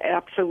right, it's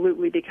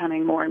absolutely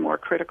becoming more and more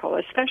critical,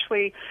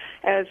 especially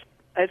as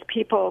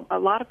people, a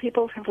lot of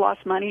people have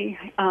lost money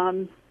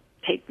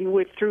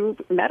through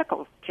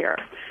medical care.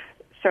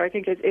 So I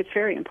think it's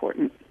very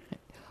important.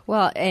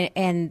 Well,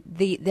 and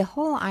the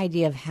whole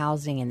idea of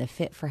housing and the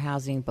fit for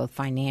housing, both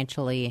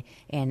financially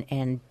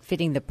and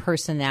fitting the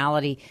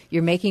personality,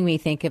 you're making me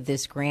think of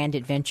this grand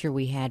adventure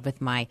we had with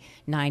my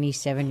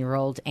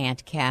 97-year-old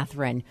Aunt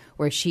Catherine,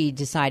 where she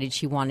decided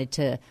she wanted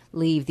to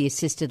leave the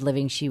assisted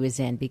living she was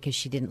in because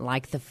she didn't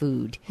like the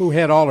food. Who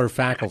had all her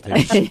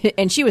faculties.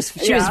 And she was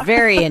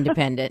very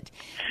independent.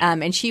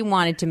 And she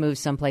wanted to move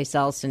someplace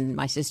else, and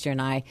my sister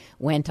and I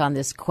went on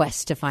this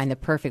quest to find the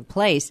perfect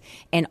place.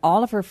 And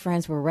all of her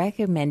friends were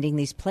recommending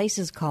these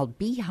places called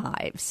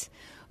beehives,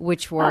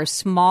 which were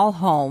small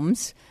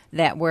homes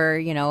that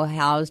were,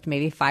 housed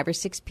maybe 5 or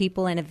 6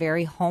 people in a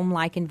very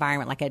home-like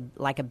environment,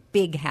 like a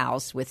big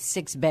house with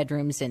 6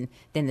 bedrooms and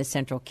then the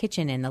central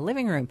kitchen and the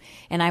living room.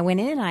 And I went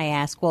in and I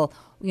asked, well,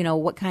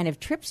 what kind of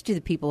trips do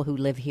the people who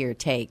live here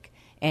take?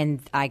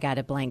 And I got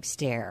a blank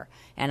stare.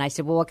 And I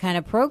said, well, what kind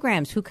of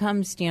programs? Who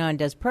comes, and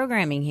does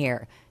programming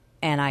here?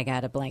 And I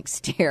got a blank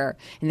stare.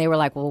 And they were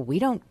like, well, we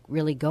don't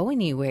really go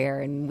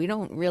anywhere, and we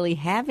don't really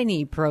have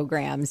any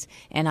programs.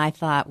 And I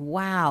thought,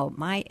 wow,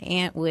 my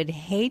aunt would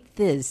hate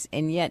this.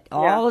 And yet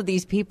all of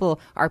these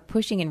people are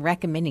pushing and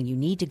recommending you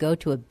need to go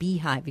to a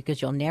beehive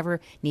because you'll never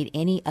need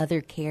any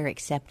other care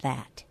except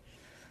that.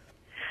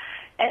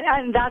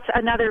 And that's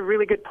another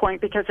really good point,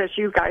 because as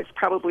you guys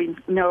probably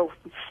know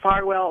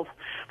far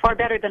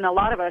better than a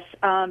lot of us,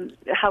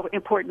 how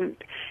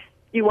important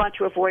you want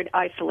to avoid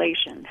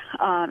isolation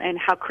and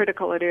how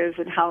critical it is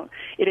and how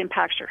it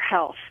impacts your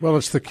health. Well,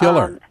 it's the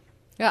killer.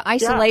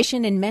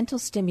 Isolation and mental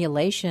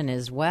stimulation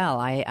as well.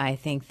 I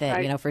think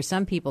that, for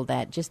some people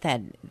that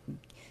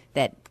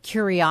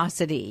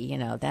curiosity,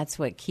 that's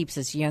what keeps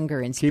us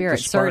younger in spirit,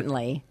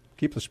 certainly.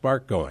 Keep the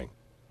spark going.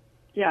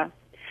 Yeah.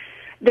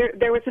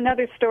 There was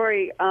another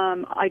story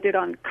I did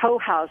on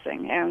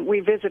co-housing, and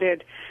we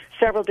visited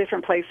several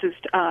different places,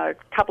 a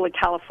couple in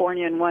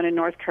California and one in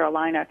North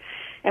Carolina.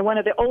 And one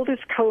of the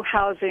oldest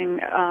co-housing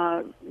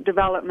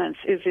developments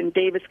is in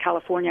Davis,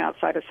 California,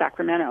 outside of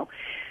Sacramento.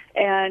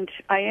 And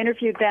I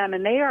interviewed them,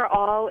 and they are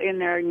all in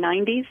their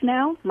 90s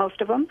now, most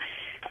of them.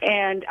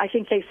 And I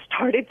think they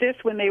started this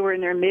when they were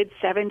in their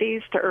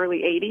mid-70s to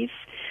early 80s.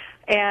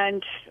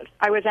 And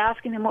I was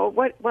asking them, well,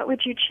 what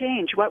would you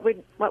change? What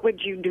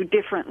would you do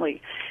differently?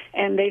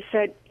 And they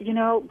said,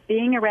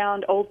 being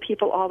around old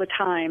people all the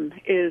time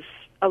is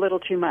a little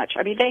too much.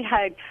 I mean, they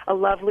had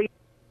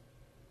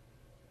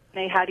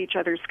they had each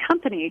other's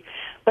company,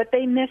 but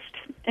they missed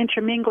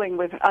intermingling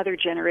with other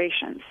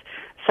generations.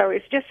 So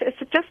it's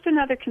just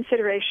another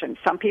consideration.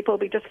 Some people will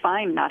be just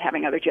fine not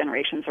having other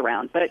generations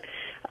around, but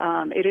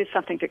it is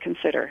something to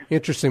consider.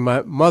 Interesting.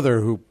 My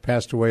mother, who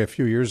passed away a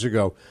few years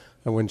ago,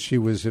 when she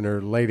was in her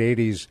late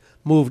 80s,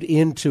 moved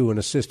into an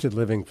assisted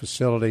living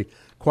facility,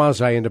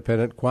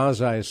 quasi-independent,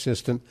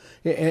 quasi-assistant.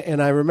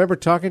 And I remember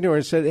talking to her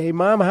and said, hey,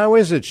 Mom, how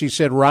is it? She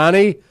said,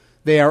 Ronnie,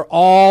 they are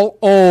all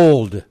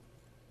old.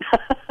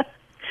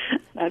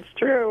 That's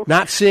true.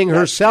 Not seeing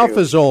herself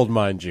as old,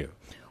 mind you.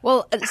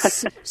 Well,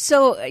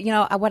 so,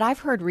 what I've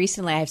heard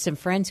recently, I have some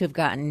friends who have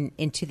gotten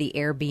into the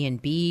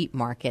Airbnb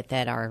market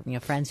that are,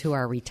 friends who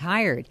are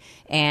retired.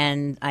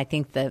 And I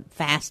think the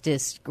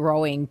fastest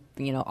growing,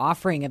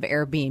 offering of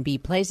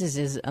Airbnb places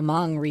is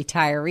among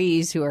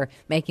retirees who are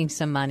making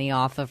some money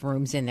off of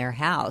rooms in their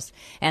house.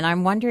 And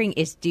I'm wondering,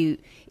 is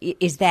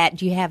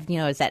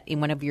that in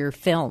one of your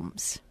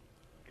films?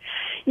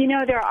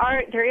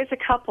 There is a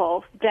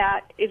couple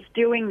that is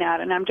doing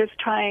that, and I'm just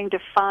trying to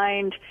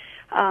find.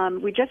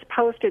 We just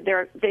posted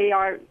they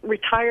are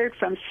retired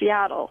from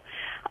Seattle,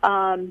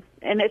 and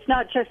it's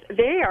not just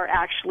they are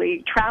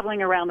actually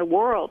traveling around the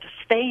world,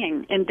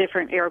 staying in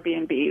different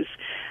Airbnbs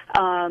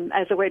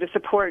as a way to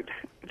support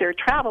their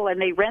travel,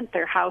 and they rent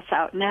their house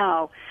out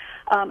now.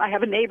 I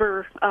have a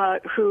neighbor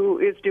who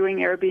is doing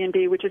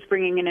Airbnb, which is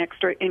bringing in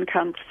extra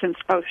income since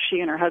both she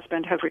and her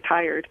husband have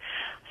retired.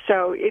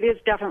 So it is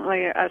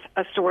definitely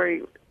a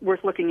story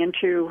worth looking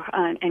into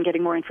and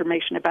getting more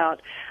information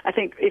about. I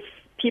think if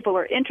people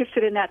are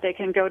interested in that, they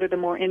can go to the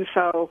more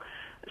info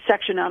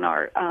section on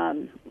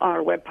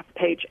our web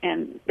page,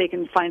 and they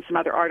can find some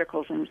other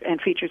articles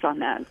and features on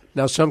that.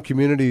 Now, some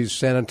communities,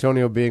 San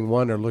Antonio being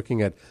one, are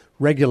looking at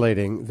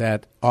regulating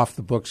that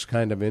off-the-books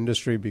kind of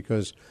industry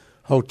because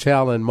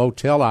hotel and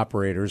motel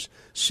operators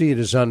see it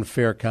as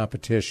unfair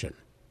competition.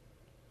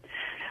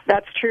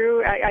 That's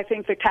true. I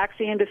think the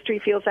taxi industry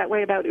feels that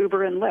way about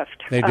Uber and Lyft.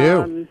 They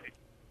do.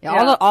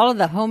 All of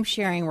the home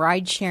sharing,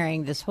 ride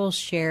sharing, this whole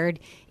shared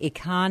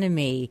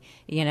economy,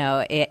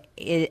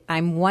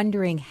 I'm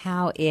wondering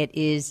how it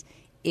is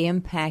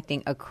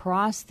impacting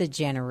across the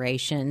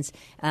generations.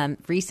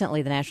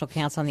 Recently, the National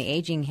Council on the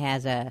Aging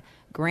has a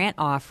grant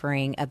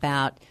offering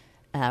about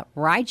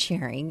ride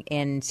sharing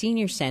in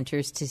senior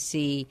centers to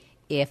see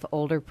if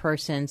older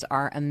persons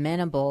are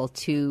amenable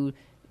to,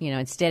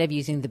 instead of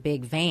using the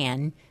big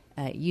van,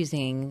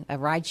 using a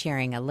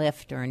ride-sharing, a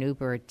Lyft or an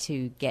Uber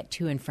to get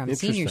to and from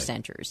senior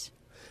centers.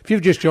 If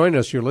you've just joined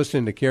us, you're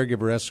listening to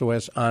Caregiver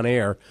SOS On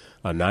Air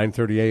on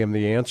 9:30 a.m.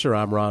 The Answer.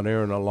 I'm Ron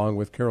Aaron along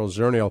with Carol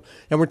Zernial,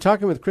 and we're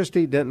talking with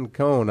Christy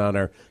Denton-Cohn on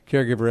our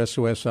Caregiver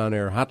SOS On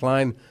Air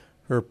hotline.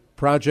 Her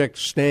project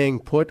Staying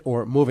Put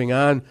or Moving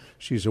On.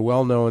 She's a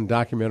well-known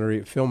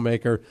documentary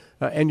filmmaker.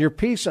 And your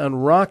piece on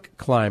rock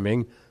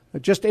climbing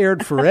just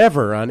aired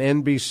forever on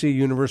NBC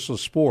Universal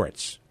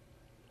Sports.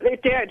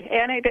 It did,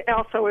 and it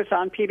also was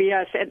on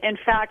PBS. And in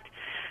fact,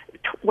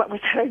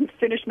 I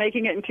finished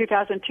making it in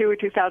 2002 or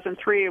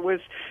 2003. It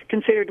was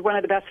considered one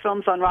of the best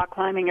films on rock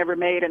climbing ever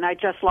made, and I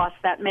just lost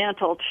that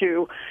mantle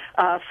to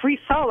Free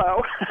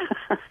Solo,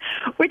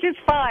 which is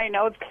fine.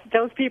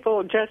 Those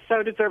people just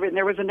so deserve it. And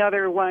there was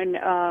another one,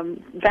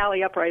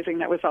 Valley Uprising,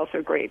 that was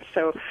also great.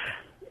 So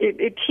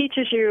it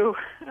teaches you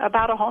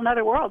about a whole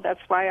other world. That's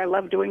why I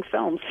love doing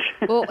films.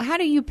 Well, how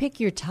do you pick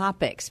your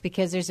topics?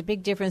 Because there's a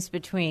big difference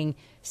between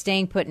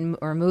staying put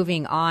or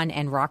moving on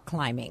and rock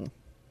climbing.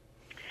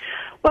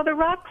 Well, the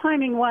rock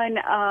climbing one,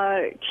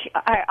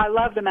 I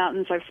love the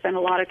mountains. I've spent a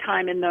lot of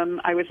time in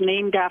them. I was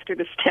named after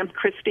the Stemp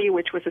Christie,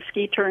 which was a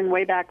ski turn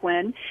way back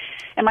when.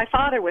 And my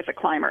father was a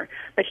climber,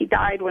 but he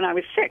died when I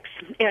was 6.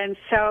 And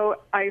so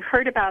I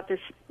heard about this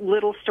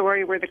little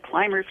story where the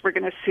climbers were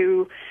going to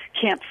sue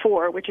Camp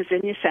 4, which is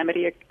in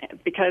Yosemite,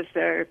 because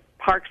the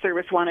Park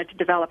Service wanted to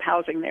develop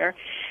housing there.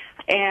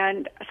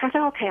 And so I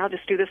thought, okay, I'll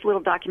just do this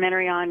little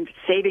documentary on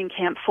saving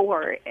Camp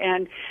 4.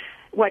 And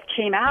what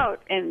came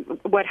out and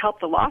what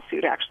helped the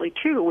lawsuit actually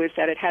too was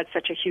that it had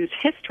such a huge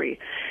history.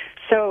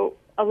 So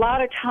a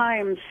lot of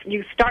times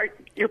you start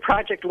your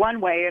project one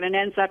way and it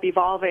ends up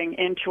evolving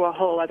into a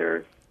whole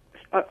other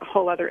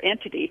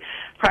entity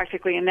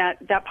practically, and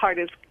that part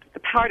is the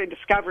part of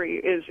discovery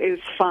is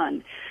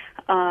fun.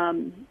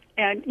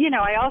 And you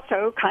know, I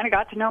also kind of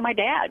got to know my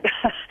dad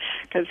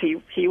because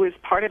he was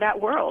part of that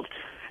world.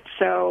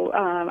 So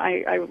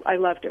I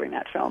love doing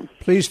that film.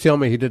 Please tell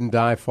me he didn't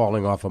die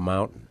falling off a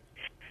mountain.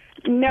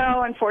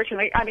 No,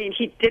 unfortunately. I mean,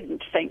 he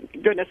didn't, thank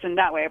goodness, in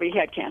that way, but he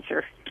had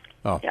cancer.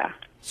 Oh, yeah.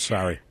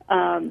 Sorry.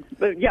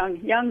 But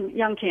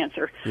young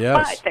cancer.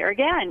 Yes. But there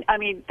again, I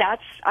mean,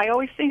 I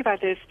always think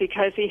about this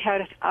because he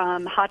had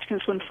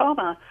Hodgkin's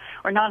lymphoma,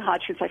 or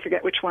non-Hodgkin's, I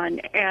forget which one.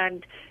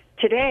 And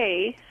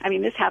today, I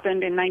mean, this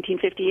happened in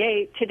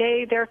 1958.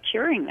 Today, they're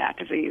curing that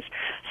disease.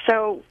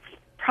 So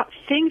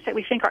things that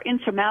we think are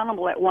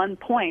insurmountable at one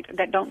point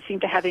that don't seem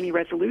to have any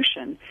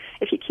resolution,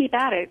 if you keep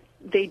at it,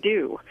 they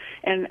do.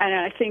 And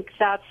I think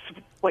that's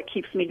what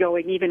keeps me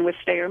going, even with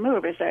Stay or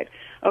Move, is that,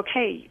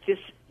 okay,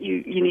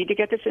 you need to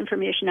get this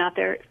information out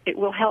there. It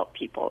will help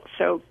people,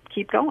 so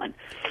keep going.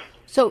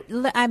 So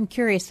I'm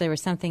curious, there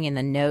was something in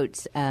the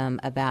notes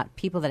about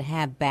people that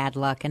have bad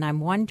luck, and I'm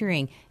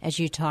wondering, as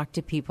you talk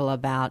to people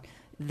about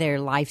their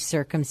life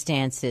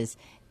circumstances,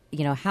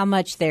 you know, how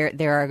much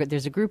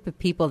there's a group of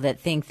people that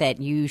think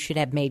that you should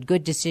have made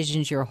good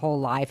decisions your whole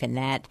life, and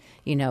that,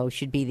 you know,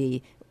 should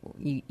be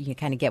you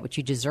kind of get what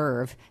you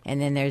deserve. And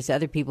then there's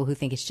other people who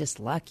think it's just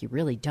luck. You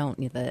really don't.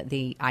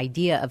 The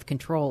idea of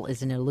control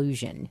is an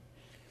illusion.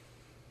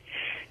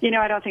 You know,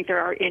 I don't think there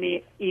are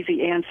any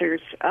easy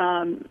answers.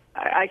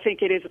 I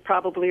think it is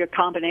probably a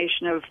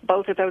combination of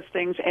both of those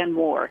things and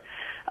more.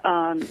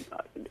 I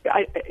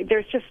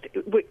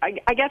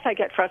guess I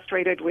get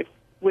frustrated with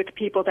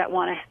people that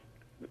want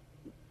to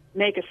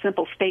make a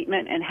simple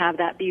statement and have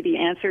that be the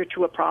answer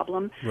to a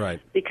problem.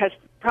 Right. Because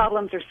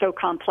problems are so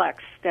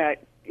complex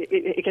that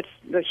it gets,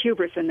 the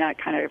hubris in that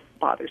kind of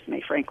bothers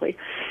me, frankly.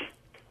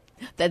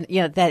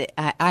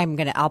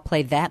 I'll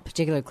play that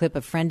particular clip.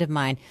 A friend of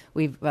mine,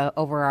 we've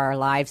over our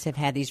lives have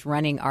had these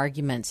running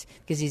arguments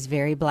because he's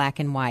very black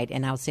and white,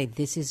 and I'll say,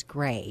 this is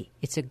gray.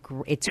 It's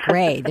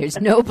gray. There's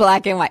no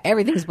black and white.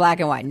 Everything's black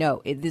and white.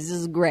 No, this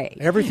is gray.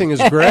 Everything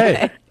is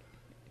gray.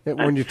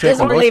 When you take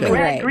a look at it.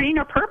 Red, green,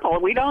 or purple,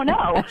 we don't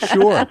know.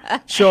 Sure.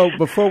 So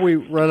before we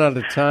run out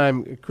of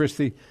time,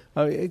 Christy,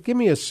 give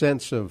me a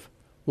sense of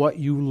what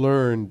you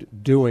learned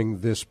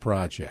doing this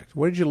project.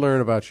 What did you learn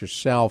about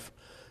yourself,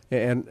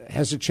 and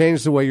has it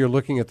changed the way you're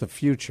looking at the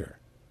future?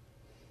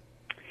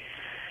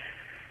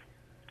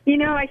 You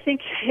know, I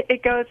think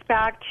it goes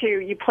back to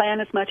you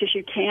plan as much as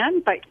you can,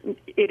 but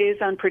it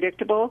is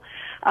unpredictable.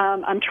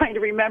 I'm trying to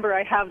remember,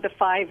 I have the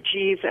 5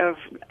 G's of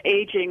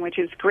aging, which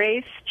is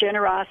grace,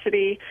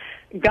 generosity,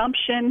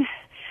 gumption,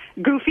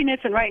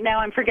 goofiness, and right now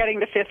I'm forgetting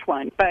the 5th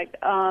one. But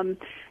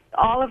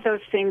all of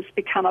those things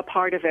become a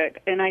part of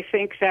it, and I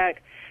think that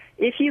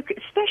if you,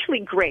 especially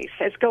grace,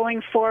 as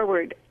going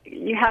forward,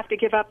 you have to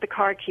give up the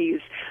car keys.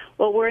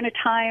 Well, we're in a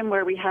time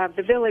where we have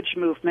the village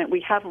movement.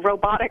 We have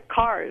robotic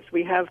cars.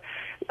 We have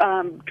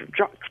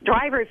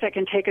drivers that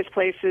can take us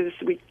places.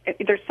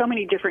 There's so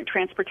many different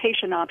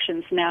transportation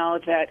options now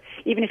that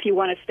even if you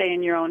want to stay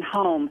in your own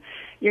home,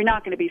 you're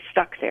not going to be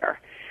stuck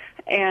there.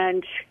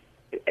 And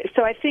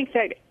so I think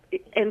that,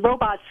 and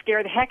robots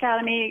scare the heck out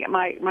of me.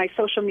 My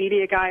social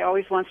media guy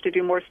always wants to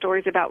do more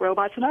stories about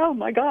robots, and oh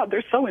my God,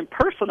 they're so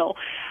impersonal.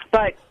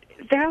 But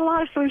there are a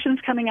lot of solutions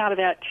coming out of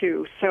that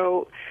too.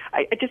 So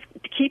I just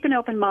keep an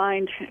open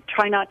mind,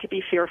 try not to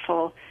be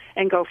fearful,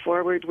 and go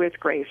forward with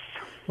grace.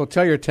 Well,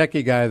 tell your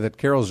techie guy that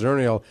Carol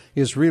Zernial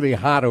is really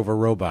hot over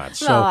robots,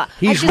 so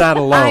he's not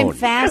alone. I'm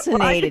fascinated.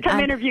 Well, I should come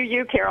interview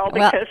you, Carol,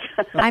 because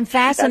I'm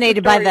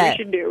fascinated that's by we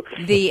should do.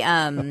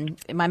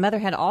 My mother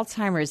had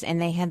Alzheimer's,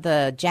 and they had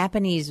the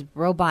Japanese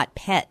robot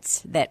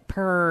pets that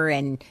purr,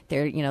 and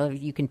they're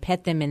you can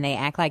pet them, and they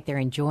act like they're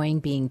enjoying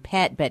being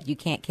pet, but you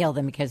can't kill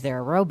them because they're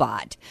a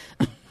robot.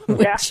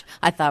 Which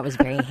I thought was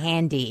very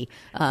handy.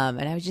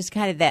 And I was just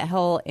kind of that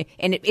whole,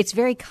 and it's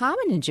very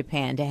common in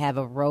Japan to have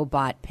a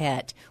robot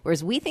pet,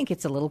 whereas we think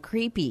it's a little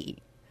creepy.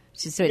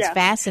 So it's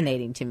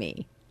fascinating to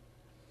me.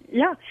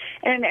 Yeah,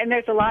 and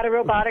there's a lot of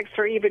robotics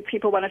for even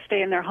people want to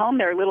stay in their home.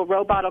 Their little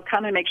robot will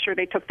come and make sure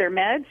they took their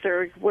meds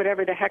or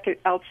whatever the heck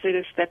else it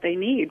is that they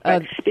need.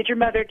 But did your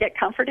mother get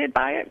comforted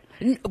by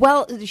it?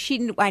 Well,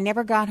 I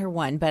never got her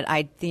one, but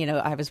I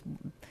was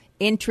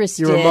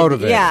interested. You were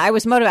motivated. Yeah, I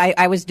was motivated.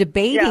 I was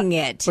debating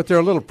it. But they're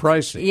a little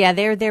pricey. Yeah,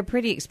 they're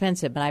pretty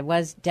expensive, but I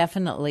was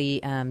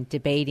definitely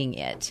debating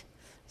it.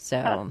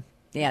 So,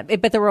 yeah.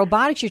 But the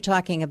robotics you're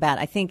talking about,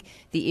 I think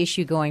the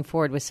issue going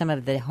forward with some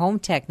of the home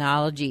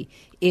technology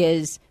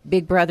is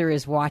Big Brother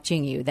is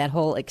watching you, that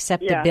whole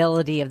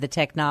acceptability of the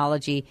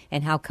technology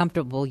and how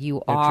comfortable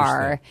you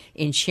are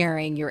in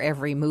sharing your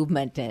every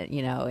movement,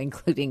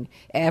 including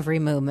every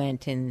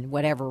movement in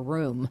whatever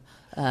room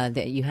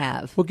that you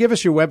have. Well, give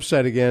us your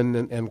website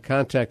again and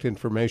contact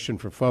information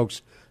for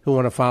folks who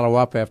want to follow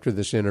up after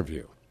this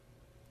interview.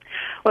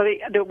 Well,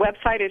 the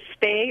website is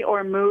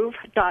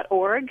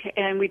stayormove.org,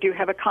 and we do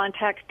have a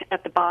contact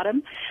at the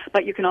bottom,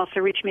 but you can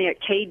also reach me at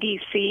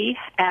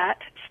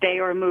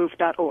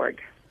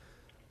kdc@stayormove.org.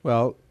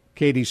 Well,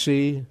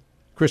 KDC,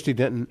 Christy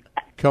Denton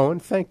Cohen,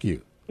 thank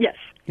you. Yes.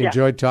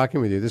 Enjoyed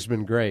talking with you. This has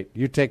been great.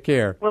 You take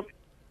care. Well,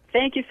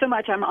 thank you so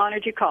much. I'm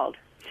honored you called.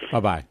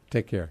 Bye-bye.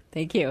 Take care.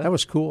 Thank you. That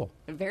was cool.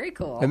 Very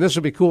cool. And this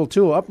will be cool,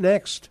 too. Up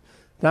next,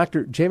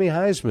 Dr. Jamie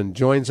Heisman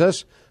joins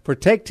us for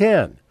Take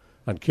 10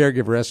 on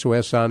Caregiver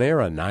SOS On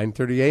Air on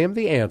 9:30 a.m.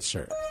 The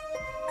Answer.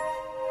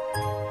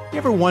 You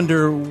ever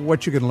wonder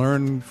what you can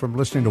learn from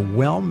listening to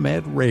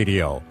WellMed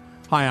Radio?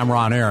 Hi, I'm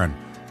Ron Aaron.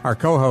 Our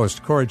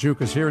co-host, Cora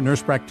Juke, is here,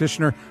 nurse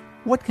practitioner.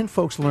 What can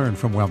folks learn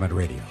from WellMed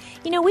Radio?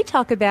 We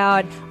talk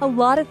about a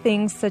lot of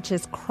things such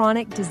as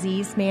chronic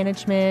disease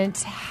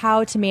management,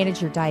 how to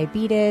manage your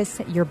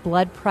diabetes, your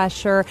blood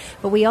pressure,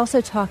 but we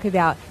also talk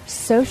about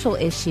social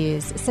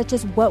issues such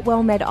as what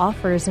WellMed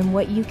offers and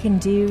what you can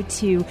do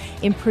to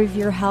improve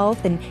your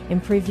health and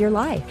improve your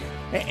life.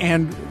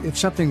 And it's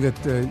something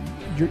that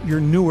you're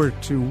newer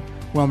to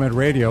WellMed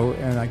Radio,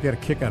 and I get a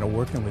kick out of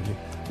working with you.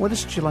 What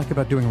is it you like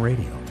about doing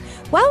radio?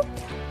 Well,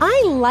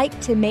 I like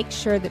to make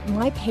sure that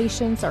my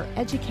patients are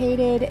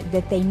educated,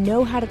 that they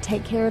know how to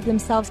take care of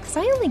themselves, because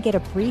I only get a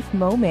brief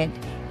moment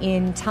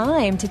in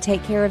time to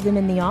take care of them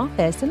in the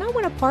office, and I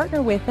want to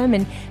partner with them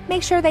and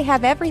make sure they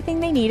have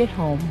everything they need at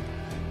home.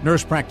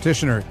 Nurse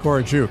practitioner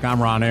Cora Juke,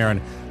 I'm Ron Aaron.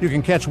 You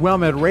can catch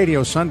WellMed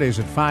Radio Sundays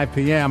at 5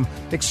 p.m.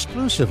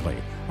 exclusively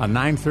on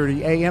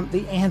 9:30 a.m.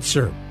 The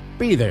Answer.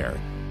 Be there.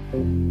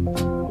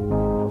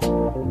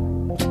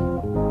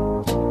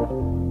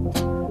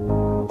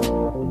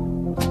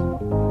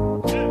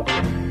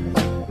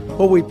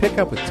 Well, we pick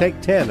up with Take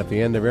 10 at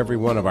the end of every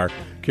one of our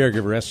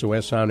Caregiver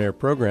SOS On-Air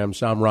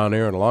programs. I'm Ron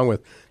Aaron, along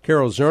with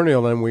Carol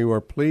Zernial, and we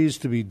were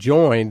pleased to be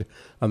joined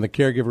on the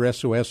Caregiver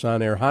SOS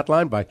On-Air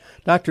hotline by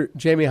Dr.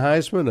 Jamie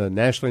Heisman, a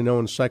nationally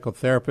known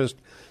psychotherapist,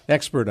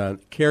 expert on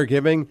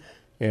caregiving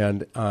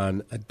and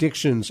on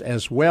addictions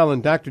as well.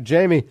 And Dr.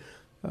 Jamie,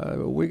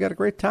 we got a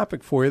great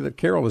topic for you that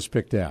Carol has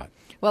picked out.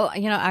 Well,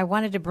 I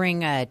wanted to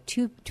bring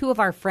two of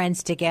our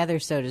friends together,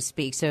 so to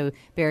speak. So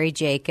Barry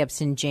Jacobs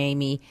and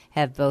Jamie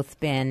have both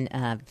been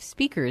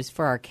speakers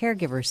for our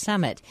Caregiver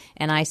Summit.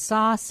 And I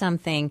saw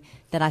something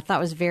that I thought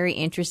was very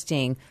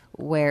interesting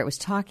where it was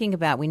talking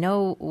about, we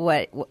know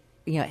what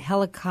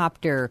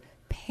helicopter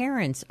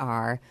parents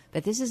are,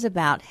 but this is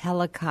about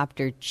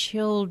helicopter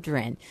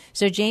children.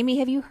 So, Jamie,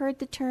 have you heard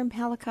the term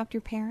helicopter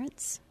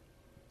parents?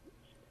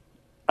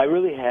 I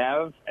really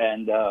have,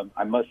 and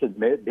I must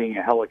admit, being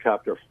a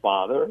helicopter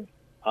father,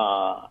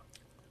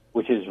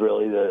 which is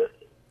really a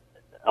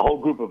whole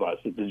group of us.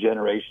 It's a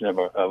generation of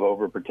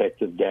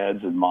overprotective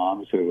dads and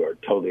moms who are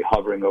totally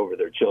hovering over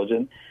their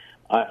children.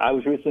 I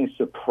was recently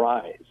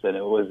surprised, and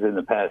it was in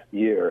the past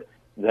year,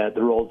 that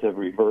the roles have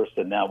reversed,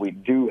 and now we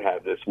do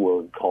have this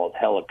word called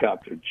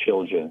helicopter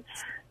children.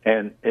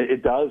 And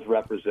it does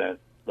represent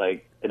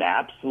like an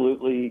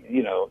absolutely,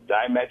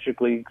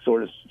 diametrically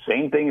sort of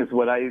same thing as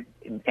what I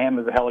am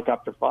as a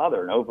helicopter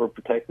father, an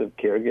overprotective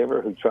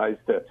caregiver who tries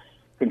to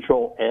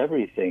control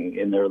everything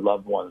in their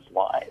loved one's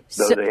lives.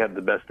 Though they have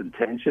the best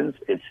intentions,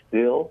 it's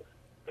still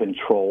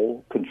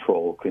control.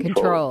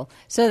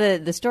 So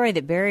the story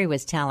that Barry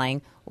was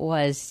telling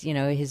was,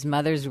 his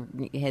mother's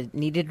had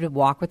needed to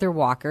walk with her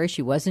walker.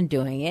 She wasn't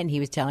doing it, and he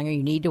was telling her,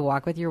 you need to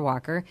walk with your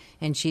walker.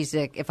 And she's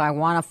like, if I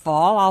want to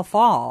fall, I'll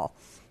fall.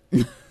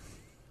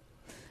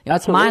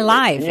 It's my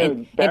life.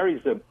 Barry's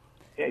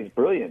he's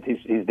brilliant.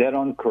 He's dead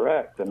on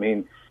correct. I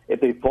mean,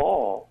 if they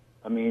fall,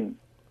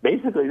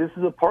 basically, this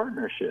is a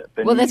partnership.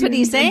 And well, that's what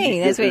he's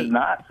saying. This is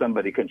not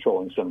somebody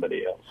controlling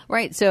somebody else.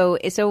 Right. So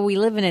we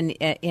live in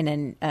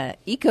an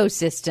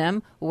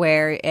ecosystem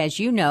where, as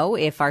you know,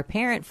 if our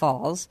parent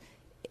falls,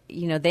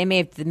 they may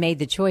have made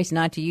the choice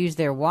not to use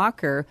their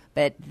walker,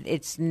 but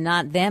it's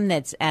not them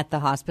that's at the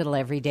hospital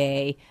every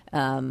day,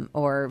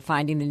 or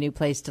finding the new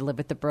place to live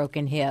with the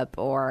broken hip,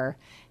 or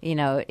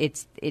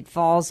the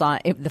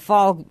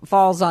fall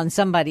falls on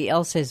somebody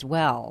else as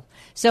well.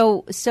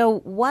 So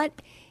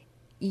what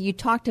you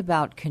talked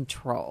about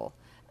control.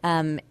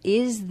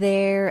 Is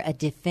there a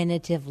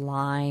definitive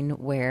line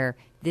where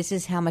this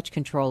is how much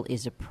control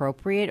is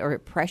appropriate, or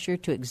pressure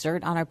to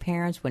exert on our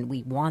parents when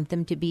we want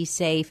them to be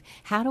safe?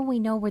 How do we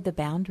know where the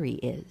boundary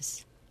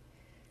is?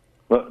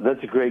 Well,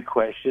 that's a great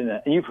question.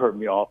 And you've heard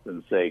me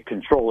often say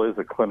control is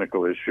a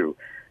clinical issue,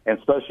 and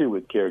especially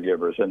with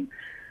caregivers. And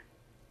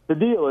the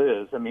deal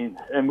is,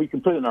 and we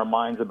can put in our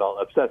minds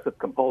about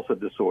obsessive-compulsive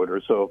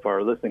disorder. So if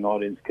our listening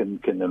audience can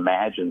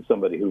imagine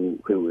somebody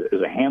who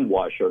is a hand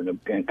washer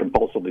and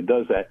compulsively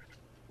does that,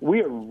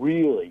 we are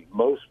really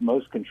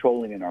most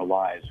controlling in our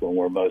lives when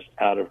we're most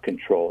out of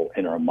control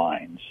in our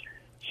minds.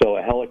 So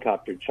a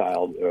helicopter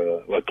child,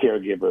 a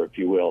caregiver, if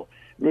you will,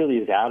 really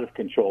is out of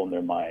control in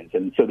their minds.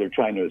 And so they're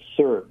trying to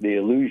assert the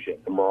illusion,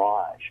 the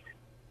mirage.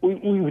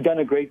 We've done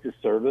a great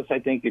disservice, I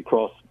think,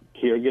 across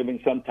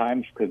caregiving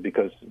sometimes,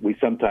 because we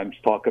sometimes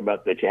talk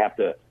about that you have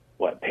to,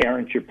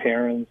 parent your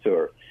parents,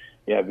 or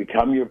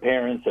become your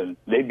parents and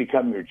they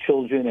become your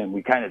children, and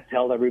we kind of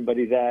tell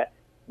everybody that,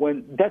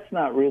 when that's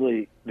not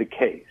really the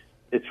case.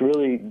 It's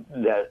really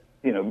that,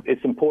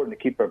 it's important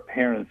to keep our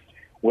parents'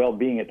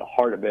 well-being at the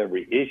heart of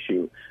every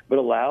issue, but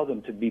allow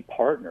them to be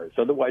partners.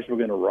 Otherwise, we're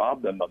going to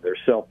rob them of their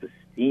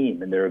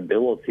self-esteem and their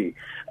ability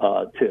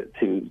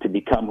to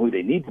become who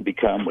they need to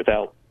become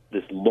without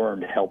this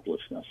learned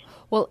helplessness.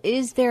 Well,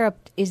 is there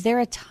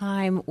a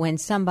time when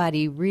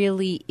somebody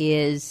really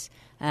is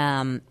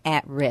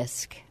at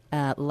risk?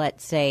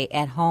 Let's say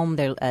at home,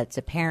 it's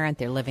a parent,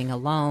 they're living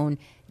alone,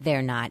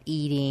 they're not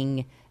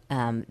eating,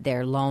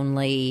 they're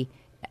lonely,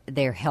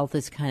 their health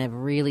is kind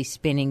of really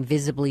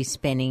visibly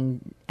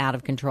spinning out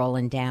of control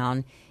and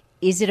down.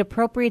 Is it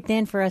appropriate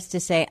then for us to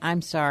say,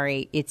 I'm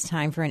sorry, it's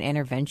time for an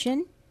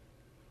intervention?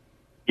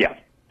 Yeah.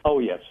 Oh,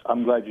 yes.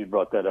 I'm glad you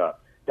brought that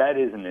up. That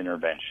is an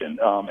intervention,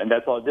 and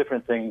that's all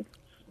different thing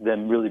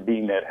than really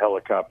being that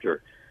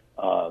helicopter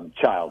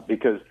child,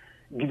 because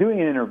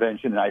doing an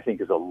intervention, I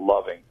think, is a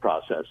loving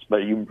process,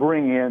 but you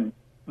bring in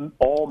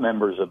all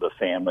members of the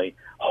family,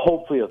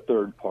 hopefully a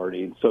third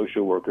party,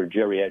 social worker,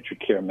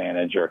 geriatric care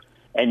manager,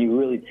 and you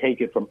really take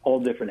it from all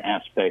different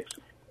aspects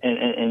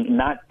and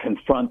not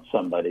confront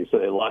somebody so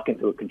they lock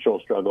into a control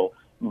struggle,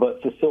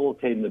 but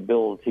facilitate an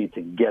ability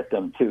to get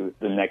them to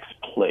the next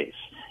place.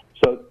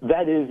 So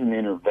that is an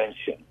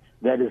intervention.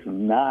 That is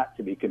not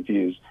to be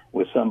confused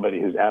with somebody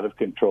who's out of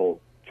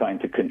control trying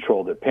to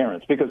control their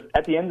parents. Because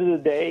at the end of the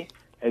day,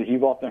 as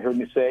you've often heard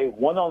me say,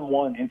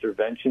 one-on-one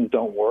interventions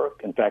don't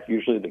work. In fact,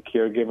 usually the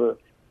caregiver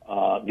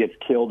gets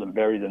killed and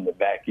buried in the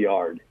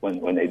backyard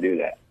when they do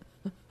that.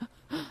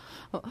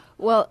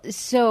 Well,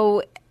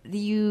 so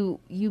you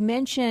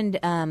mentioned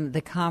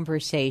the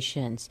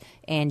conversations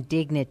and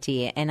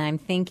dignity, and I'm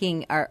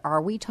thinking,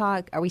 are we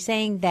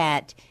saying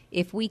that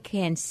if we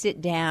can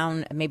sit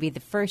down, maybe the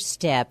first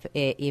step,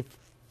 if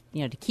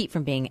to keep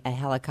from being a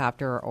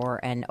helicopter or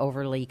an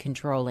overly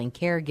controlling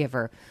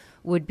caregiver,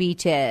 would be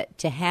to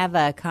have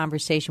a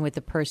conversation with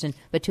the person,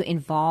 but to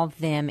involve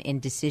them in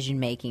decision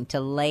making,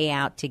 to lay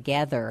out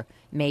together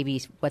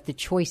maybe what the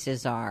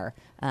choices are,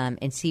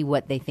 and see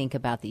what they think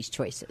about these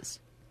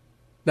choices.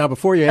 Now,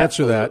 before you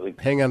answer Absolutely.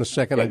 that, hang on a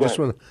second. Yeah, I just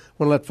want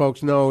to let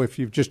folks know, if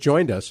you've just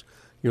joined us,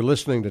 you're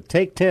listening to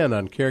Take 10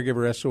 on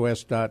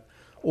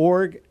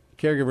caregiversos.org,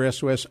 Caregiver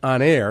SOS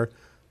on air.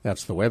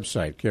 That's the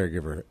website,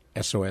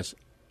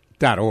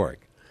 caregiversos.org.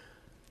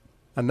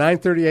 On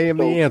 9:30 a.m.,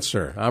 The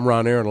Answer. I'm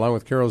Ron Aaron, along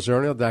with Carol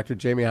Zernial. Dr.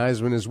 Jamie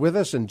Heisman is with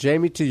us. And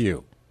Jamie, to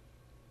you.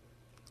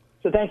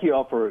 So thank you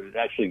all for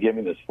actually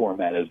giving this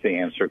format as The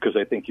Answer, because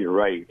I think you're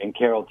right. And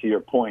Carol, to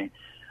your point,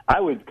 I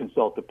would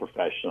consult a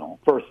professional.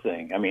 First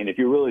thing, if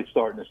you're really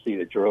starting to see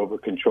that you're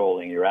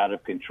over-controlling, you're out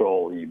of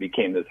control, you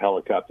became this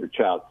helicopter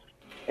child,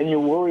 and you're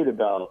worried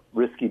about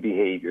risky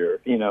behavior,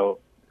 a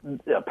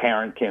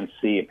parent can't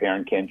see, a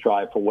parent can't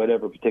drive for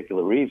whatever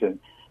particular reason,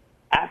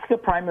 ask a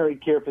primary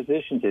care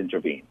physician to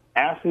intervene.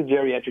 Ask a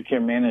geriatric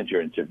care manager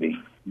to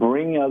intervene.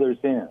 Bring others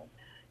in.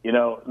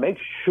 Make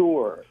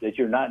sure that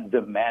you're not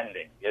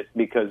demanding it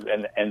because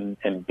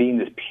and being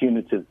this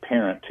punitive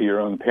parent to your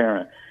own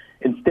parent.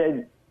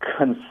 Instead,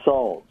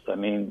 consult.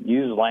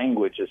 Use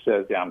language that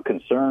says, I'm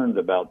concerned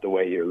about the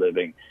way you're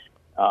living.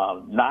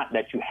 Not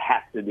that you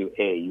have to do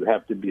A, you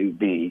have to do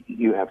B,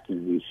 you have to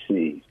do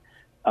C.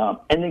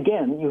 And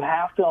again, you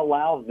have to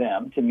allow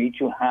them to meet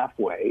you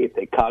halfway, if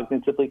they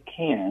cognitively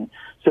can,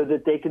 so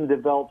that they can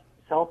develop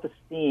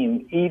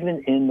self-esteem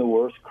even in the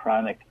worst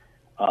chronic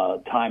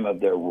time of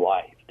their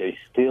life. They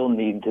still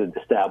need to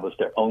establish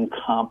their own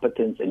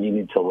competence, and you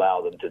need to allow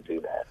them to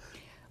do that.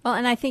 Well,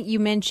 and I think you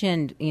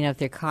mentioned, if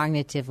they're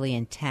cognitively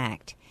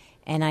intact.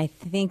 And I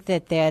think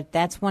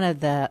that's one of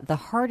the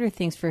harder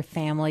things for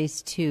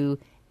families to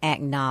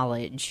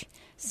acknowledge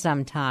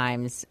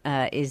sometimes,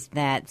 is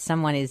that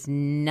someone is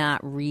not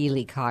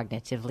really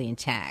cognitively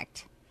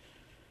intact.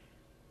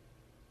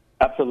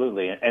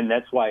 Absolutely, and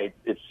that's why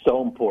it's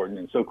so important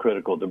and so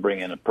critical to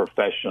bring in a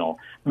professional,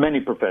 many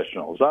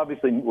professionals.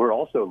 Obviously, we're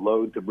also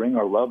loath to bring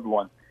our loved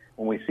one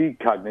when we see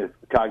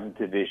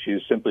cognitive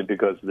issues simply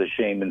because of the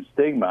shame and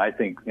stigma. I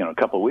think, a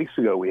couple of weeks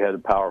ago we had a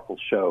powerful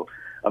show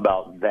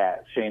about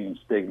that, shame and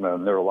stigma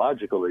and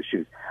neurological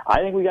issues. I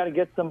think we got to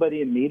get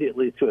somebody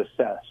immediately to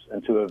assess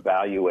and to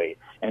evaluate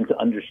and to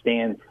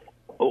understand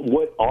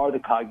what are the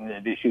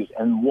cognitive issues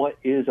and what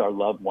is our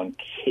loved one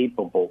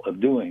capable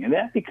of doing. And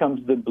that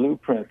becomes the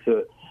blueprint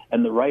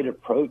and the right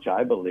approach,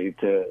 I believe,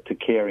 to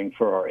caring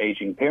for our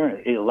aging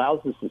parent. It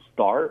allows us to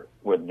start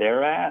where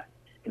they're at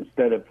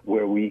instead of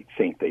where we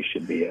think they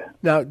should be at.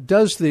 Now,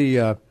 does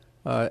the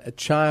a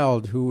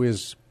child who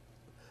is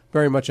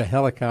very much a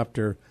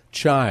helicopter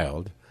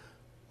child,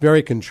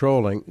 very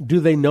controlling, do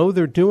they know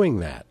they're doing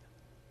that?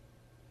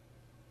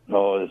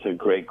 Oh, that's a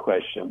great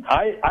question.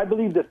 I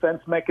believe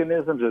defense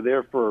mechanisms are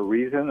there for a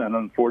reason, and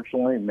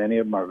unfortunately, many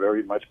of them are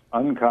very much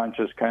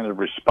unconscious kind of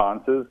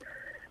responses,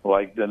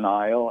 like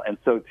denial. And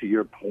so to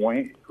your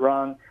point,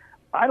 Ron,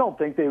 I don't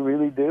think they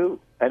really do.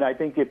 And I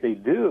think if they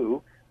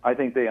do, I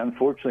think they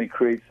unfortunately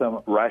create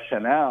some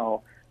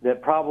rationale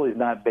that probably is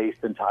not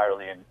based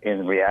entirely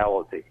in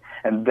reality.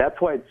 And that's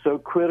why it's so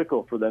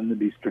critical for them to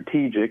be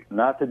strategic,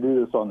 not to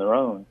do this on their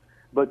own,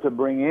 but to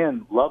bring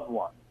in loved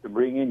ones, to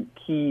bring in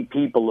key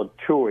people of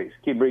choice,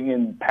 bring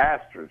in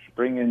pastors,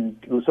 bring in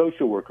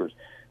social workers,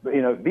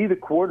 be the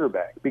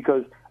quarterback,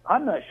 because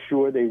I'm not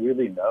sure they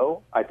really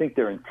know. I think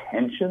their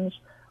intentions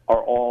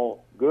are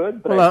all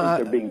good, but I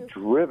think they're being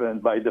driven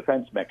by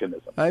defense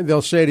mechanisms.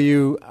 They'll say to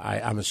you,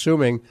 I'm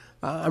assuming,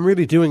 I'm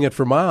really doing it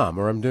for mom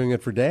or I'm doing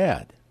it for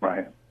dad.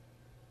 Right.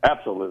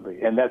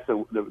 Absolutely. And that's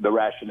the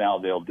rationale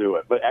they'll do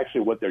it. But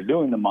actually what they're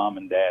doing to mom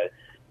and dad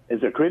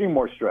is they're creating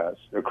more stress,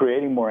 they're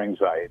creating more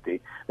anxiety,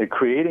 they're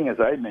creating, as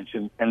I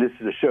mentioned, and this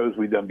is the shows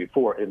we've done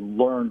before, a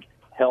learned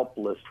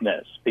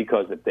helplessness,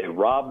 because if they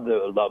rob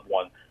their loved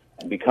one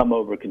and become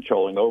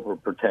over-controlling,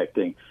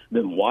 over-protecting,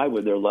 then why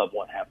would their loved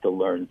one have to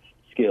learn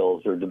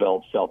skills or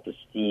develop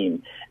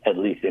self-esteem, at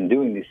least in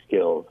doing these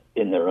skills,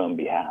 in their own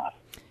behalf?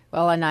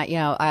 Well, and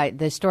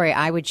the story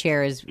I would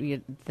share is my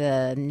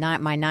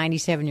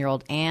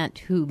 97-year-old aunt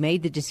who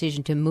made the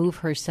decision to move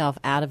herself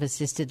out of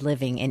assisted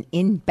living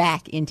and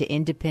back into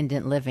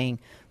independent living,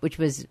 which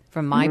was,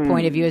 from my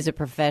point of view as a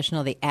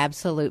professional, the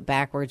absolute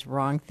backwards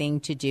wrong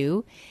thing to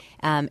do.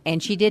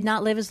 And she did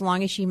not live as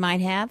long as she might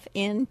have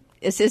in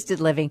assisted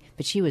living,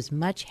 but she was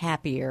much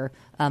happier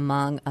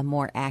among a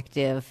more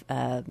active,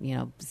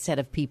 set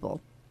of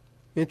people.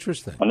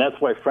 Interesting. And that's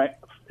why Frank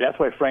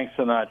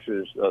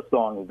Sinatra's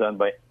song is done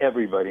by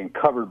everybody and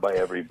covered by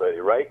everybody,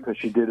 right? Because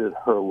she did it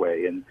her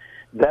way, and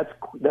that's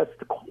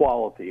the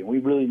quality. And we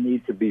really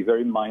need to be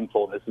very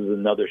mindful. This is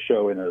another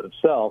show in of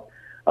itself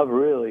of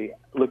really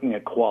looking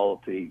at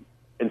quality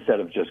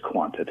instead of just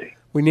quantity.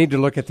 We need to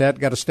look at that.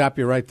 Got to stop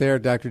you right there,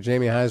 Dr.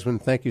 Jamie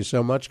Heisman. Thank you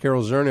so much,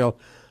 Carol Zernial.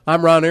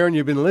 I'm Ron Aaron.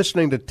 You've been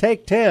listening to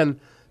Take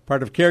 10,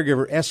 part of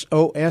Caregiver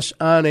SOS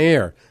On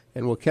Air,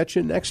 and we'll catch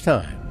you next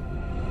time.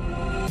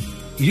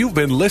 You've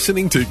been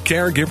listening to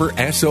Caregiver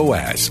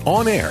SOS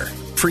On Air,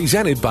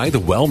 presented by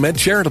the WellMed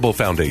Charitable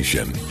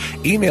Foundation.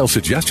 Email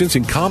suggestions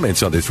and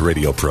comments on this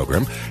radio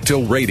program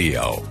to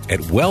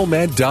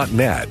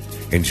radio@wellmed.net.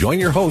 And join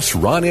your hosts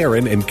Ron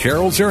Aaron and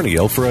Carol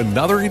Zernial for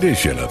another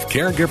edition of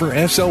Caregiver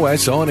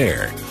SOS On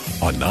Air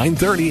on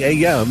 9:30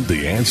 a.m.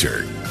 The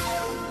Answer.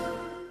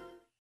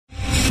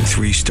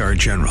 3-star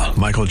General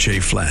Michael J.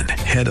 Flynn,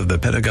 head of the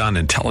Pentagon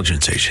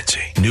Intelligence Agency,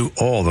 knew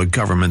all the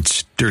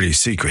government's dirty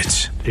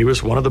secrets. He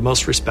was one of the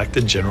most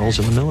respected generals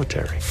in the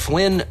military.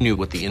 Flynn knew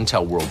what the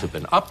intel world had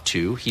been up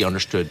to. He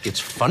understood its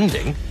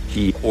funding.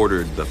 He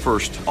ordered the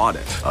first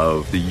audit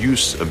of the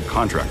use of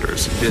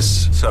contractors.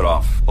 This set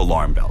off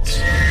alarm bells.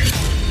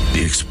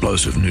 The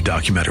explosive new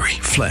documentary,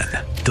 Flynn,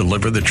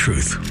 Deliver the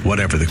Truth,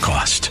 Whatever the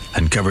Cost,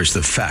 uncovers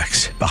the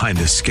facts behind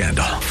this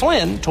scandal.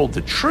 Flynn told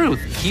the truth.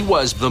 He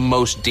was the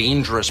most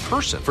dangerous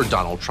person for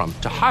Donald Trump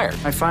to hire.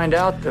 I find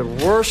out the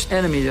worst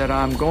enemy that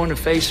I'm going to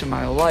face in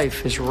my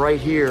life is right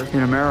here in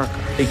America.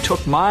 They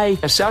took my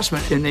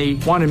assessment and they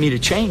wanted me to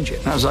change it.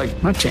 And I was like,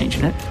 I'm not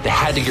changing it. They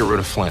had to get rid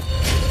of Flynn.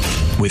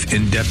 With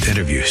in-depth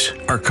interviews,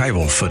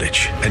 archival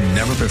footage, and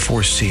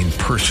never-before-seen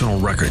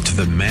personal records of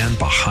the man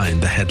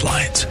behind the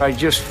headlines. I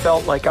just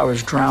felt like I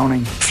was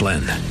drowning.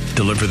 Flynn,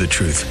 Deliver the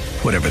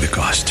Truth, Whatever the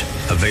Cost.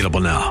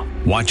 Available now.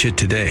 Watch it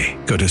today.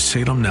 Go to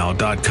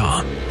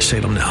salemnow.com.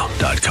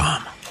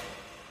 salemnow.com.